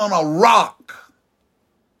upon a rock.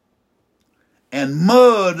 And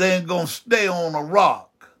mud ain't going to stay on a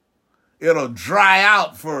rock. It'll dry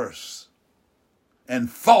out first and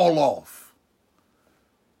fall off.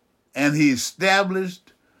 And he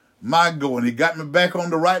established my going. He got me back on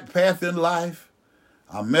the right path in life.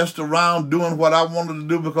 I messed around doing what I wanted to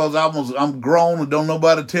do because I'm grown and don't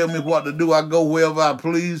nobody tell me what to do. I go wherever I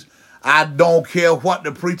please. I don't care what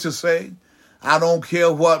the preacher say. I don't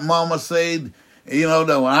care what mama said.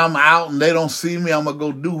 That when I'm out and they don't see me, I'm going to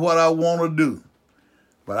go do what I want to do.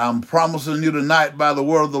 But I'm promising you tonight by the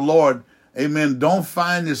word of the Lord, amen, don't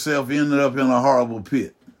find yourself ending up in a horrible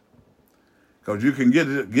pit. Because you can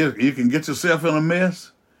get yourself in a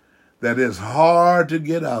mess that is hard to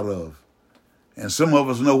get out of. And some of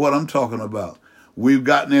us know what I'm talking about. We've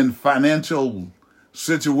gotten in financial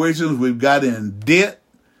situations. We've got in debt.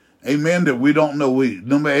 Amen. That we don't know.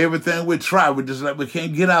 No matter everything we try, we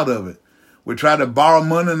can't get out of it. We try to borrow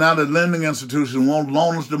money and now the lending institution won't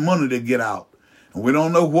loan us the money to get out. And we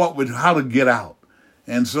don't know how to get out.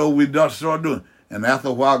 And so we just start doing. And after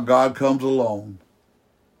a while, God comes along.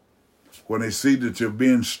 When he sees that you're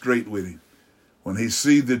being straight with him. When he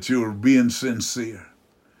sees that you're being sincere.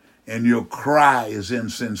 And your cry is in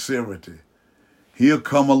sincerity. he'll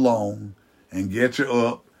come along and get you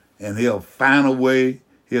up, and he'll find a way.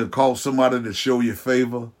 He'll call somebody to show you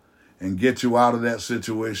favor and get you out of that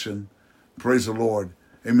situation. Praise the Lord.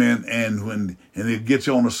 Amen. And he'll get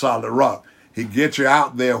you on a solid rock. He'll get you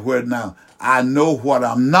out there where now I know what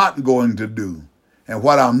I'm not going to do. And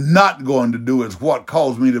what I'm not going to do is what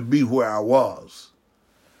caused me to be where I was.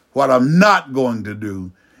 What I'm not going to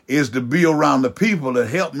do is to be around the people that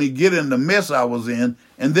helped me get in the mess I was in,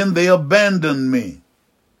 and then they abandoned me.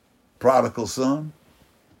 Prodigal son.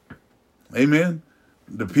 Amen.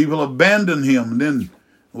 The people abandoned him, and then,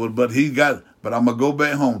 but I'm going to go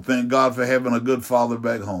back home. Thank God for having a good father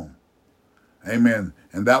back home. Amen.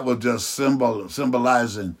 And that was just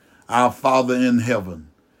symbolizing our Father in heaven.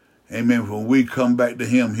 Amen. When we come back to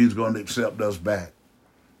him, he's going to accept us back.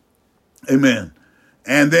 Amen.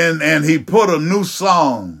 And he put a new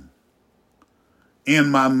song in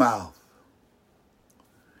my mouth.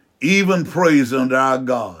 Even praise unto our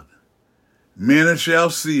God. Many shall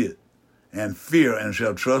see it and fear and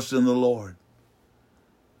shall trust in the Lord.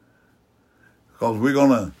 Because we're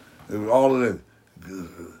going to, all of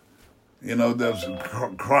the, there's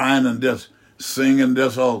crying and just singing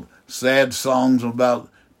just all sad songs about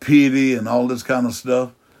pity and all this kind of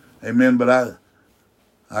stuff. Amen. But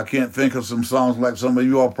I can't think of some songs like some of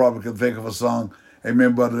you all probably can think of a song.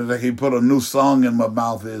 Amen. But he put a new song in my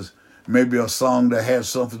mouth is maybe a song that has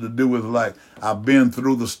something to do with like, I've been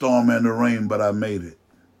through the storm and the rain, but I made it.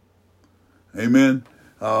 Amen.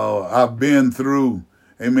 I've been through,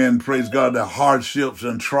 amen, praise God, the hardships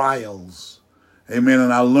and trials. Amen.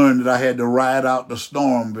 And I learned that I had to ride out the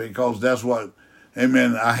storm because that's what,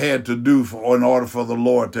 amen, I had to do in order for the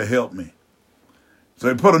Lord to help me. So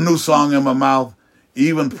he put a new song in my mouth,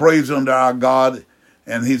 even praise unto our God.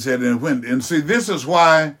 And he said, and see, this is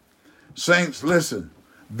why, saints, listen,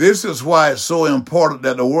 this is why it's so important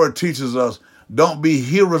that the word teaches us, don't be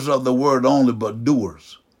hearers of the word only, but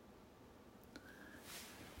doers.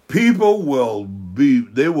 People will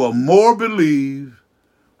more believe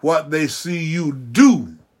what they see you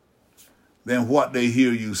do than what they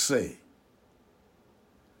hear you say.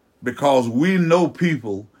 Because we know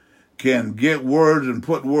people can get words and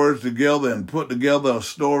put words together and put together a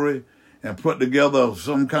story and put together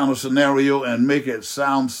some kind of scenario and make it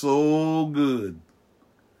sound so good.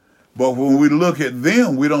 But when we look at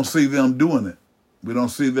them, we don't see them doing it. We don't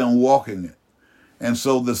see them walking it. And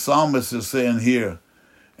so the psalmist is saying here,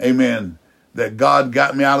 amen, that God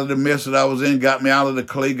got me out of the mess that I was in, got me out of the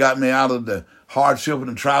clay, got me out of the hardship and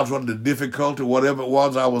the trials, the difficulty, whatever it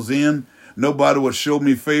was I was in. Nobody would show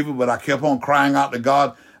me favor, but I kept on crying out to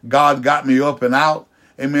God. God got me up and out,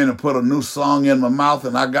 amen, and put a new song in my mouth,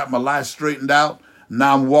 and I got my life straightened out.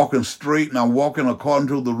 Now I'm walking straight, and I'm walking according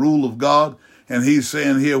to the rule of God. And he's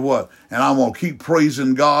saying here what? And I'm going to keep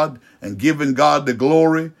praising God and giving God the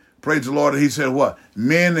glory. Praise the Lord. And he said what?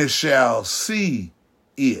 Many shall see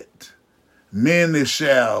it. Many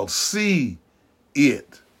shall see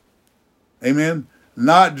it. Amen.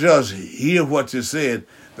 Not just hear what you said.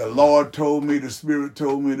 The Lord told me, the Spirit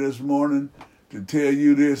told me this morning to tell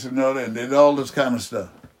you this and that, and then all this kind of stuff.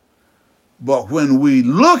 But when we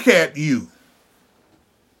look at you,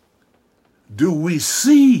 do we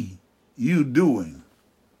see you doing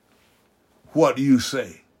what you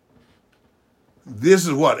say? This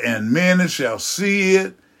is what, and many shall see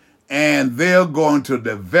it, and they're going to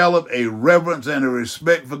develop a reverence and a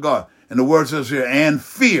respect for God. And the word says here, and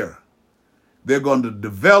fear. They're going to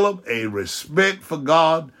develop a respect for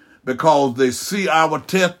God because they see our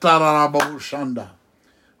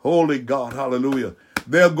holy God, hallelujah.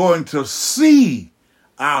 They're going to see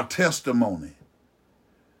our testimony.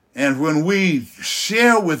 And when we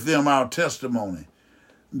share with them our testimony,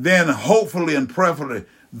 then hopefully and preferably,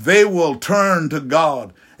 they will turn to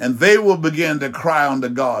God and they will begin to cry unto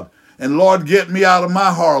God. And Lord, get me out of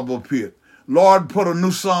my horrible pit. Lord, put a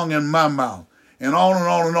new song in my mouth. And on and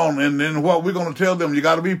on and on. And then what we're going to tell them, you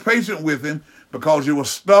got to be patient with him because you were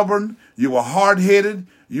stubborn, you were hard-headed,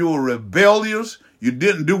 you were rebellious, you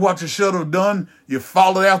didn't do what you should have done, you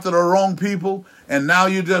followed after the wrong people, and now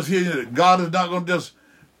you just hear that God is not going to just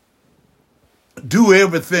do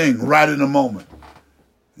everything right in the moment.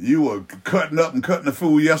 You were cutting up and cutting the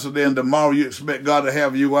food yesterday, and tomorrow you expect God to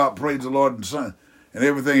have you out, praise the Lord and Son, and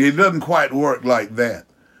everything. He doesn't quite work like that.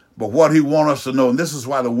 But what he wants us to know, and this is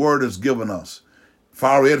why the word is given us, for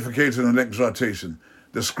our edification and exhortation.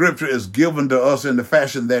 The scripture is given to us in the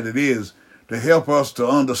fashion that it is to help us to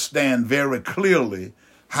understand very clearly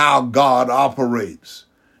how God operates.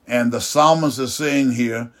 And the psalmist is saying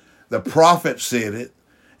here, the prophet said it,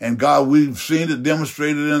 and God, we've seen it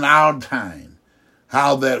demonstrated in our time,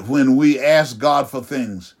 how that when we ask God for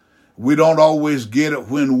things, We don't always get it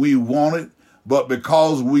when we want it, but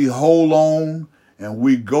because we hold on and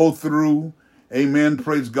we go through, amen,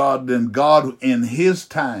 praise God, then God in his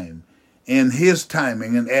time, in his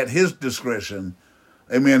timing and at his discretion,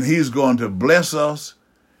 amen, he's going to bless us,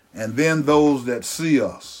 and then those that see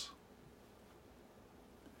us,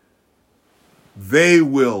 they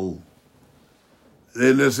will,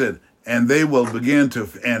 listen, and they will begin to,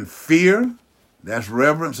 and fear, that's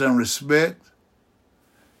reverence and respect,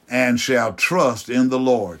 and shall trust in the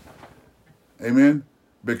Lord. Amen?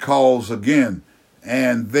 Because, again,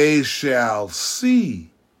 and they shall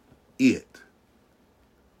see it.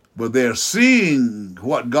 But they're seeing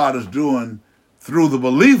what God is doing through the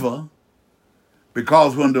believer,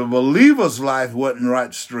 because when the believer's life wasn't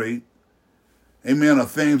right straight, amen, or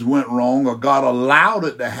things went wrong, or God allowed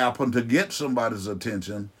it to happen to get somebody's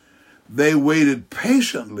attention, they waited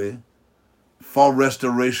patiently for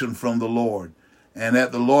restoration from the Lord. And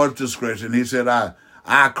at the Lord's discretion, he said,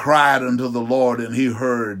 I cried unto the Lord, and he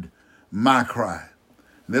heard my cry.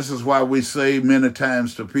 This is why we say many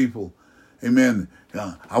times to people, amen,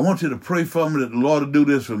 I want you to pray for me that the Lord will do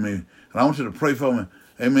this for me. And I want you to pray for me,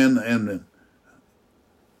 amen. And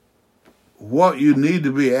what you need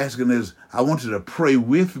to be asking is, I want you to pray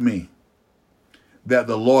with me that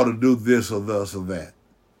the Lord will do this or thus or that.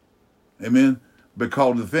 Amen.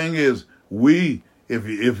 Because the thing is,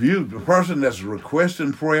 if you, the person that's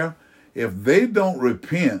requesting prayer, if they don't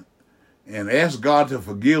repent and ask God to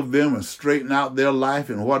forgive them and straighten out their life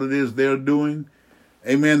and what it is they're doing,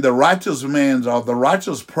 amen, the righteous man's or the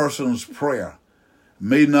righteous person's prayer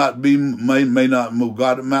may not move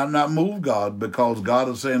God. It might not move God, because God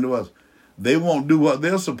is saying to us, they won't do what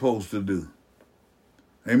they're supposed to do.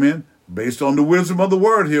 Amen. Based on the wisdom of the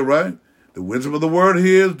word here, right? The wisdom of the word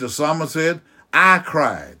here is, the psalmist said, I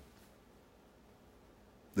cried.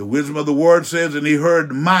 The wisdom of the word says, and he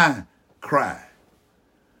heard my cry.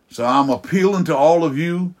 So I'm appealing to all of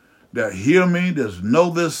you that hear me, that know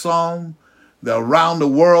this psalm, that around the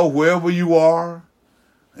world, wherever you are,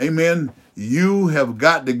 amen, you have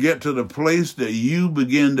got to get to the place that you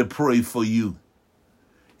begin to pray for you.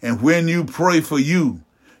 And when you pray for you,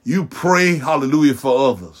 you pray, hallelujah, for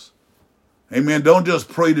others. Amen. Don't just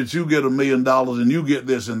pray that you get $1 million and you get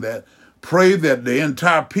this and that. Pray that the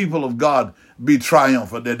entire people of God be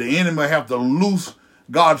triumphant, that the enemy have to loose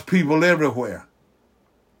God's people everywhere.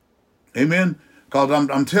 Amen. Because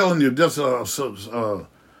I'm telling you, just a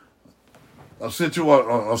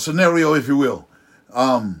scenario, if you will,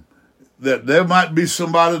 that there might be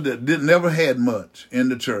somebody that never had much in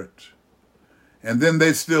the church, and then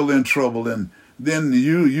they still in trouble, and then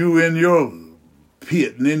you in your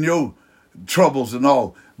pit and in your troubles and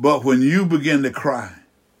all. But when you begin to cry,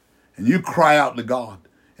 and you cry out to God,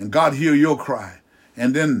 and God hear your cry,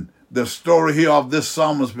 and then the story here of this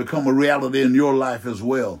psalmist become a reality in your life as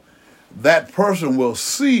well, that person will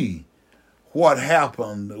see what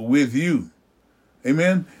happened with you.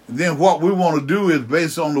 Amen. And then what we want to do is,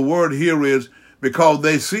 based on the word here, is because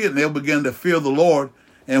they see it and they'll begin to fear the Lord.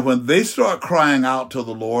 And when they start crying out to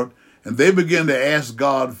the Lord and they begin to ask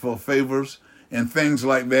God for favors and things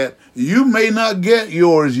like that, you may not get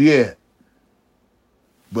yours yet.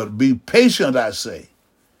 But be patient, I say.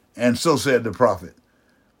 And so said the prophet.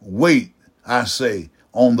 Wait, I say,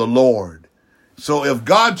 on the Lord. So if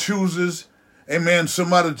God chooses, amen,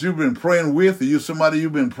 somebody that you've been praying with, or somebody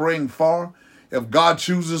you've been praying for, if God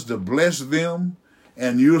chooses to bless them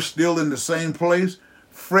and you're still in the same place,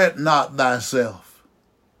 fret not thyself.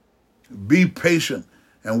 Be patient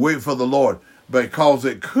and wait for the Lord, because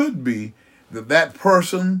it could be that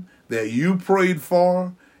person that you prayed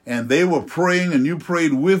for and they were praying and you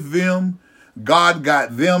prayed with them, God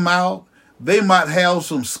got them out. They might have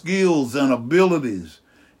some skills and abilities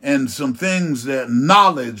and some things, that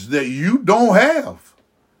knowledge that you don't have.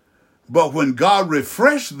 But when God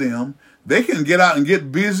refreshed them, they can get out and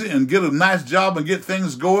get busy and get a nice job and get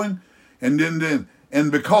things going.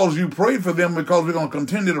 And because you prayed for them, because we're going to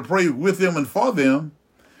continue to pray with them and for them,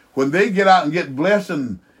 when they get out and get blessed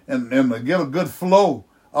and get a good flow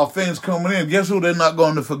of things coming in, guess who they're not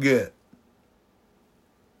going to forget?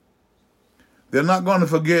 They're not going to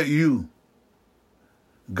forget you.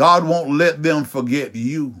 God won't let them forget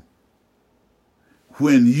you.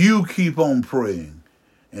 When you keep on praying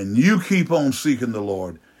and you keep on seeking the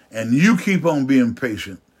Lord and you keep on being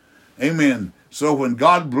patient. Amen. So when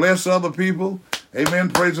God bless other people,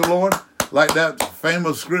 amen, praise the Lord, like that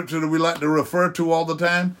famous scripture that we like to refer to all the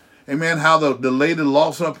time, amen, how the lady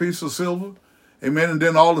lost her piece of silver, amen, and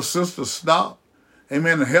then all the sisters stopped,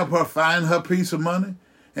 amen, to help her find her piece of money.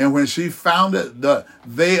 And when she found it,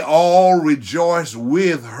 they all rejoiced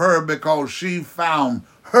with her because she found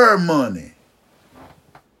her money.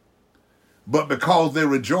 But because they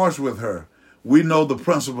rejoiced with her, we know the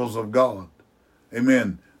principles of God.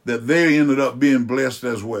 Amen. That they ended up being blessed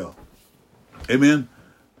as well. Amen.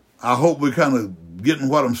 I hope we're kind of getting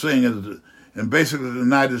what I'm saying. And basically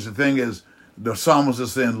tonight is the thing is, the psalmist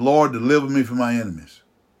is saying, Lord, deliver me from my enemies.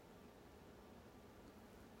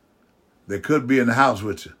 They could be in the house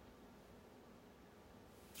with you.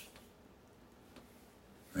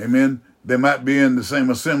 Amen. They might be in the same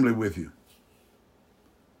assembly with you.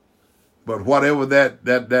 But whatever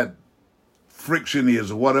that friction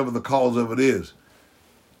is, or whatever the cause of it is,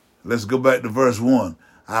 let's go back to verse 1.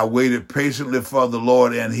 I waited patiently for the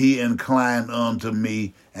Lord, and he inclined unto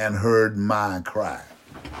me and heard my cry.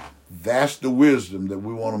 That's the wisdom that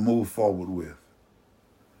we want to move forward with.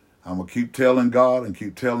 I'm going to keep telling God and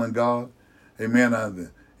keep telling God. Amen.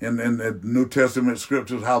 In the New Testament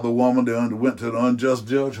scriptures, how the woman went to the unjust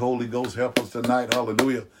judge. Holy Ghost, help us tonight.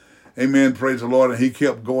 Hallelujah. Amen. Praise the Lord. And he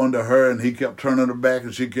kept going to her, and he kept turning her back,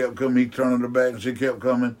 and she kept coming. He turning her back, and she kept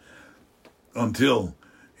coming until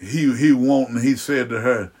he won't. And he said to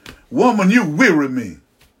her, woman, you weary me.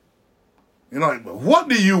 You know, like, what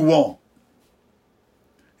do you want?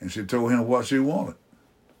 And she told him what she wanted.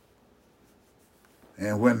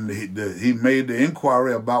 And when he made the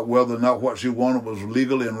inquiry about whether or not what she wanted was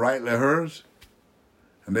legally and rightly hers,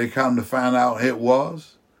 and they come to find out it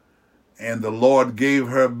was, and the Lord gave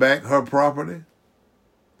her back her property,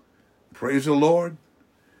 praise the Lord,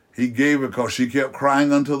 he gave her because she kept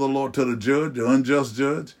crying unto the Lord, to the judge, the unjust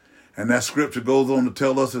judge. And that scripture goes on to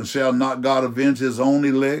tell us, and shall not God avenge his own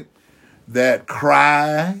elect that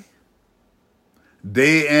cry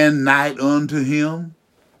day and night unto him?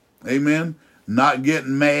 Amen. Not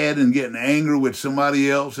getting mad and getting angry with somebody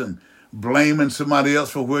else and blaming somebody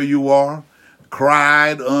else for where you are.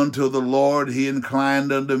 Cried unto the Lord, he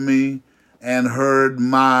inclined unto me and heard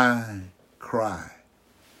my cry,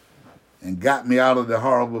 and got me out of the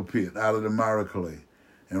horrible pit, out of the miry clay,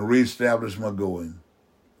 and reestablished my going.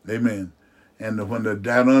 Amen. And when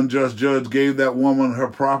that unjust judge gave that woman her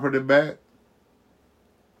property back,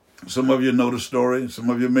 some of you know the story, some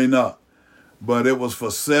of you may not, but it was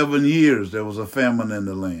for 7 years there was a famine in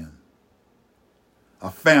the land.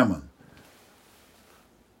 A famine.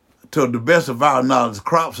 To the best of our knowledge,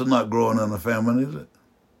 crops are not growing in a famine, is it?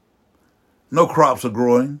 No crops are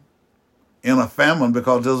growing in a famine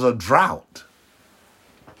because there's a drought.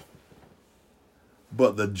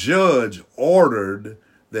 But the judge ordered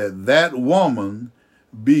that woman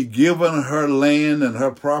be given her land and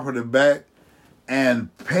her property back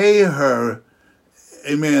and pay her,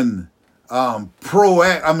 amen,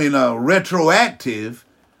 retroactive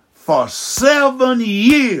for 7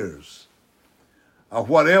 years of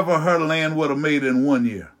whatever her land would have made in 1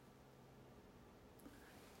 year.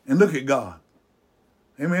 And look at God.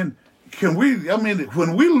 Amen. When we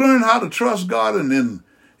learn how to trust God and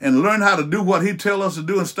learn how to do what he tells us to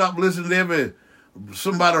do and stop listening to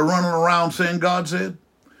somebody running around saying God said,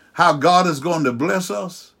 how God is going to bless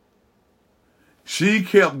us. She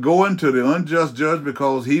kept going to the unjust judge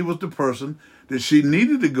because he was the person that she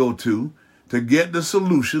needed to go to get the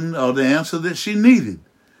solution or the answer that she needed.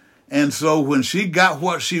 And so when she got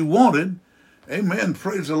what she wanted, amen,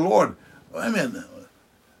 praise the Lord. Amen.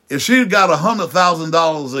 If she got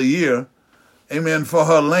 $100,000 a year, amen, for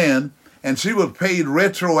her land, and she was paid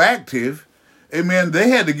retroactive, amen, they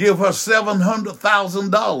had to give her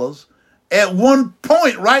 $700,000 at one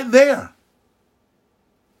point right there.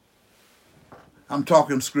 I'm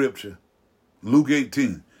talking scripture. Luke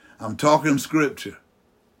 18. I'm talking scripture.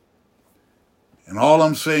 And all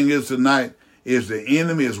I'm saying is tonight is the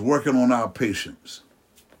enemy is working on our patience.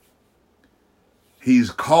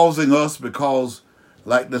 He's causing us because,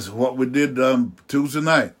 like this, what we did Tuesday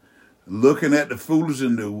night, looking at the foolish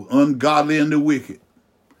and the ungodly and the wicked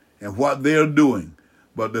and what they're doing.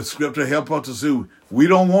 But the scripture helps us to see we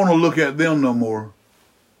don't want to look at them no more.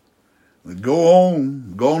 Go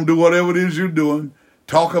on do whatever it is you're doing.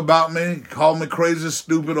 Talk about me, call me crazy,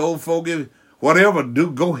 stupid, old fogey, whatever.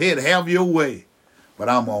 Go ahead, have your way. But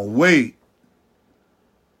I'm going to wait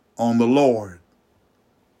on the Lord.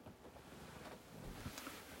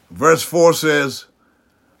 Verse 4 says,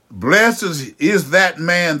 blessed is that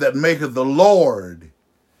man that maketh the Lord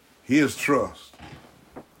his trust.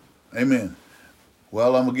 Amen.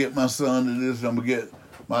 Well, I'm going to get my son to this, I'm going to get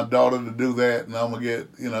my daughter to do that, and I'm going to get,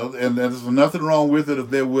 and there's nothing wrong with it if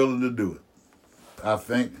they're willing to do it. I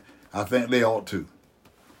think they ought to.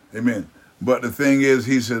 Amen. But the thing is,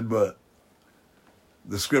 he said, but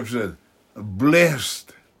the scripture says,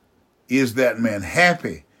 blessed is that man,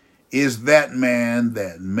 happy is that man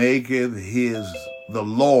that maketh the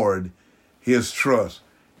Lord his trust.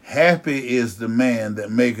 Happy is the man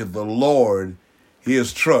that maketh the Lord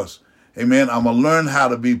his trust. Amen. I'm going to learn how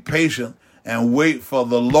to be patient and wait for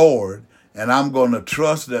the Lord. And I'm going to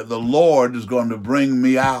trust that the Lord is going to bring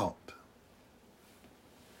me out.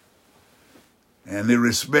 And he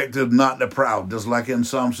respecteth not the proud, just like in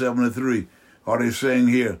Psalm 73. Or they saying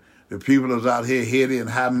here, the people that's out here heady and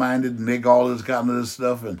high-minded, and they got all this kind of this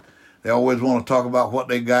stuff, and they always want to talk about what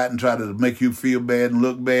they got and try to make you feel bad and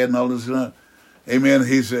look bad and all this stuff. Amen.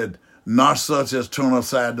 He said, not such as turn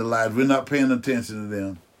aside the light. We're not paying attention to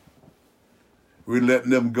them. We're letting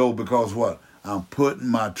them go because what? I'm putting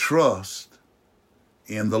my trust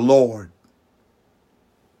in the Lord.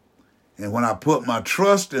 And when I put my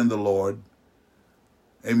trust in the Lord,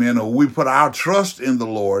 amen, or we put our trust in the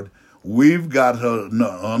Lord, we've got to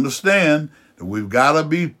understand that we've got to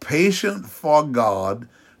be patient for God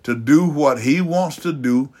to do what he wants to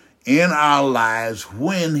do in our lives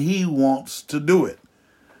when he wants to do it.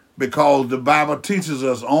 Because the Bible teaches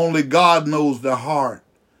us only God knows the heart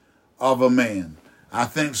of a man. I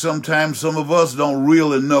think sometimes some of us don't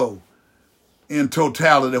really know in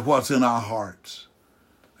totality what's in our hearts.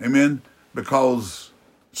 Amen? Because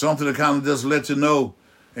something to kind of just let you know,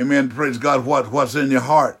 amen, praise God, what's in your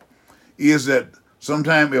heart is that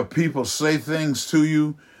sometimes if people say things to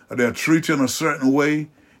you or they're treat you in a certain way,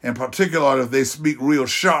 in particular if they speak real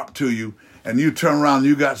sharp to you and you turn around and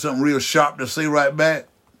you got something real sharp to say right back,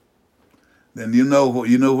 then you know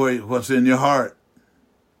what's in your heart.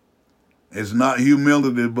 It's not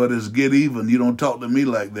humility, but it's get even. You don't talk to me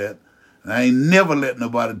like that. And I ain't never let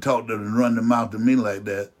nobody talk to and run their mouth to me like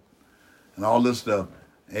that. And all this stuff.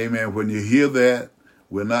 Amen. When you hear that,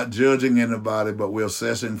 we're not judging anybody, but we're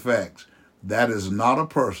assessing facts. That is not a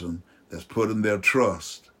person that's putting their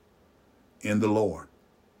trust in the Lord.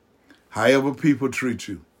 However people treat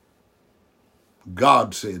you,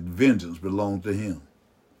 God said vengeance belongs to him.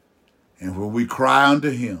 And when we cry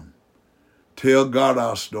unto him, tell God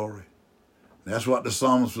our story. That's what the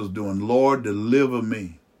psalmist was doing. Lord, deliver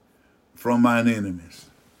me from mine enemies.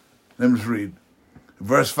 Let me just read.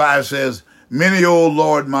 Verse 5 says, many, O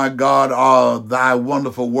Lord, my God, are thy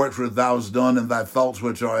wonderful works which thou hast done, and thy thoughts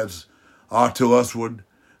which are to usward,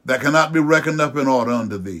 that cannot be reckoned up in order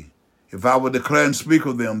unto thee. If I would declare and speak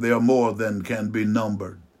of them, they are more than can be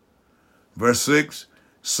numbered. Verse 6,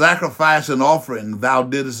 sacrifice and offering thou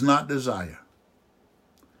didst not desire.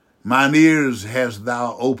 Mine ears hast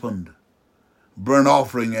thou opened. Burnt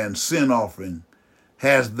offering and sin offering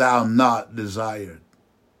hast thou not desired.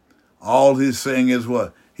 All he's saying is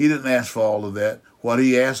what? He didn't ask for all of that. What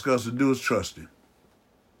he asked us to do is trust him.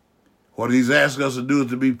 What he's asked us to do is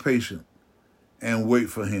to be patient and wait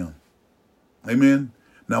for him. Amen?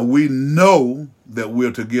 Now, we know that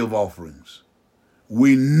we're to give offerings.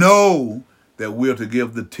 We know that we're to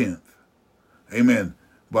give the 10th. Amen.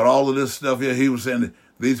 But all of this stuff here, he was saying that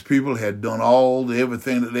these people had done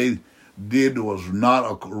everything that they did was not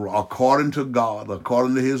according to God,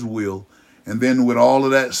 according to his will. And then with all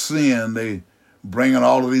of that sin, they bringing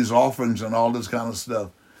all of these offerings and all this kind of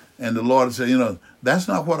stuff. And the Lord said, that's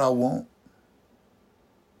not what I want.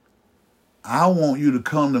 I want you to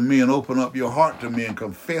come to me and open up your heart to me and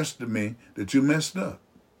confess to me that you messed up.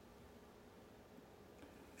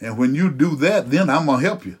 And when you do that, then I'm going to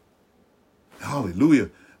help you. Hallelujah.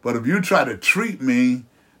 But if you try to treat me,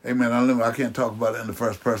 amen, I can't talk about it in the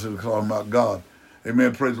first person because I'm about God.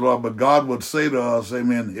 Amen, praise the Lord. But God would say to us,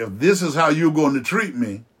 amen, if this is how you're going to treat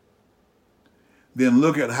me, then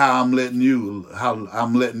look at how I'm letting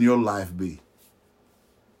your life be.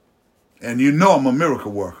 And I'm a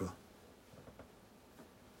miracle worker.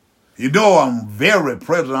 I'm very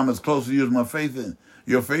present. I'm as close to you as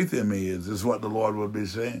your faith in me is what the Lord would be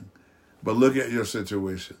saying. But look at your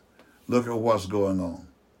situation. Look at what's going on.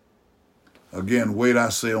 Again, wait, I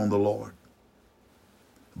say, on the Lord.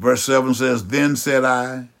 Verse 7 says, then said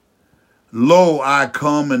I, lo, I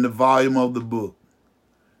come in the volume of the book.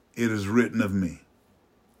 It is written of me.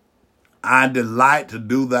 I delight to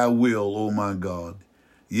do thy will, O my God.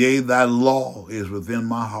 Yea, thy law is within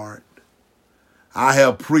my heart. I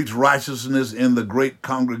have preached righteousness in the great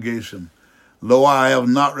congregation. Lo, I have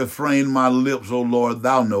not refrained my lips, O Lord,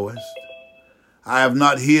 thou knowest. I have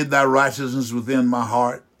not hid thy righteousness within my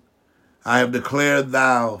heart. I have declared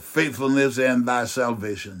thy faithfulness and thy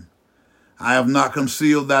salvation. I have not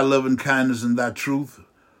concealed thy loving kindness and thy truth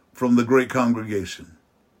from the great congregation.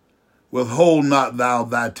 Withhold not thou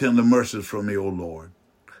thy tender mercies from me, O Lord.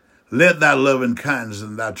 Let thy loving kindness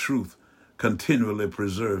and thy truth continually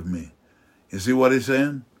preserve me. You see what he's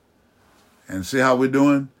saying? And see how we're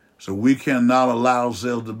doing? So we cannot allow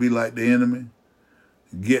ourselves to be like the enemy,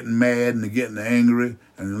 getting mad and getting angry.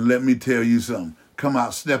 And let me tell you something. come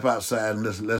out, step outside, and let's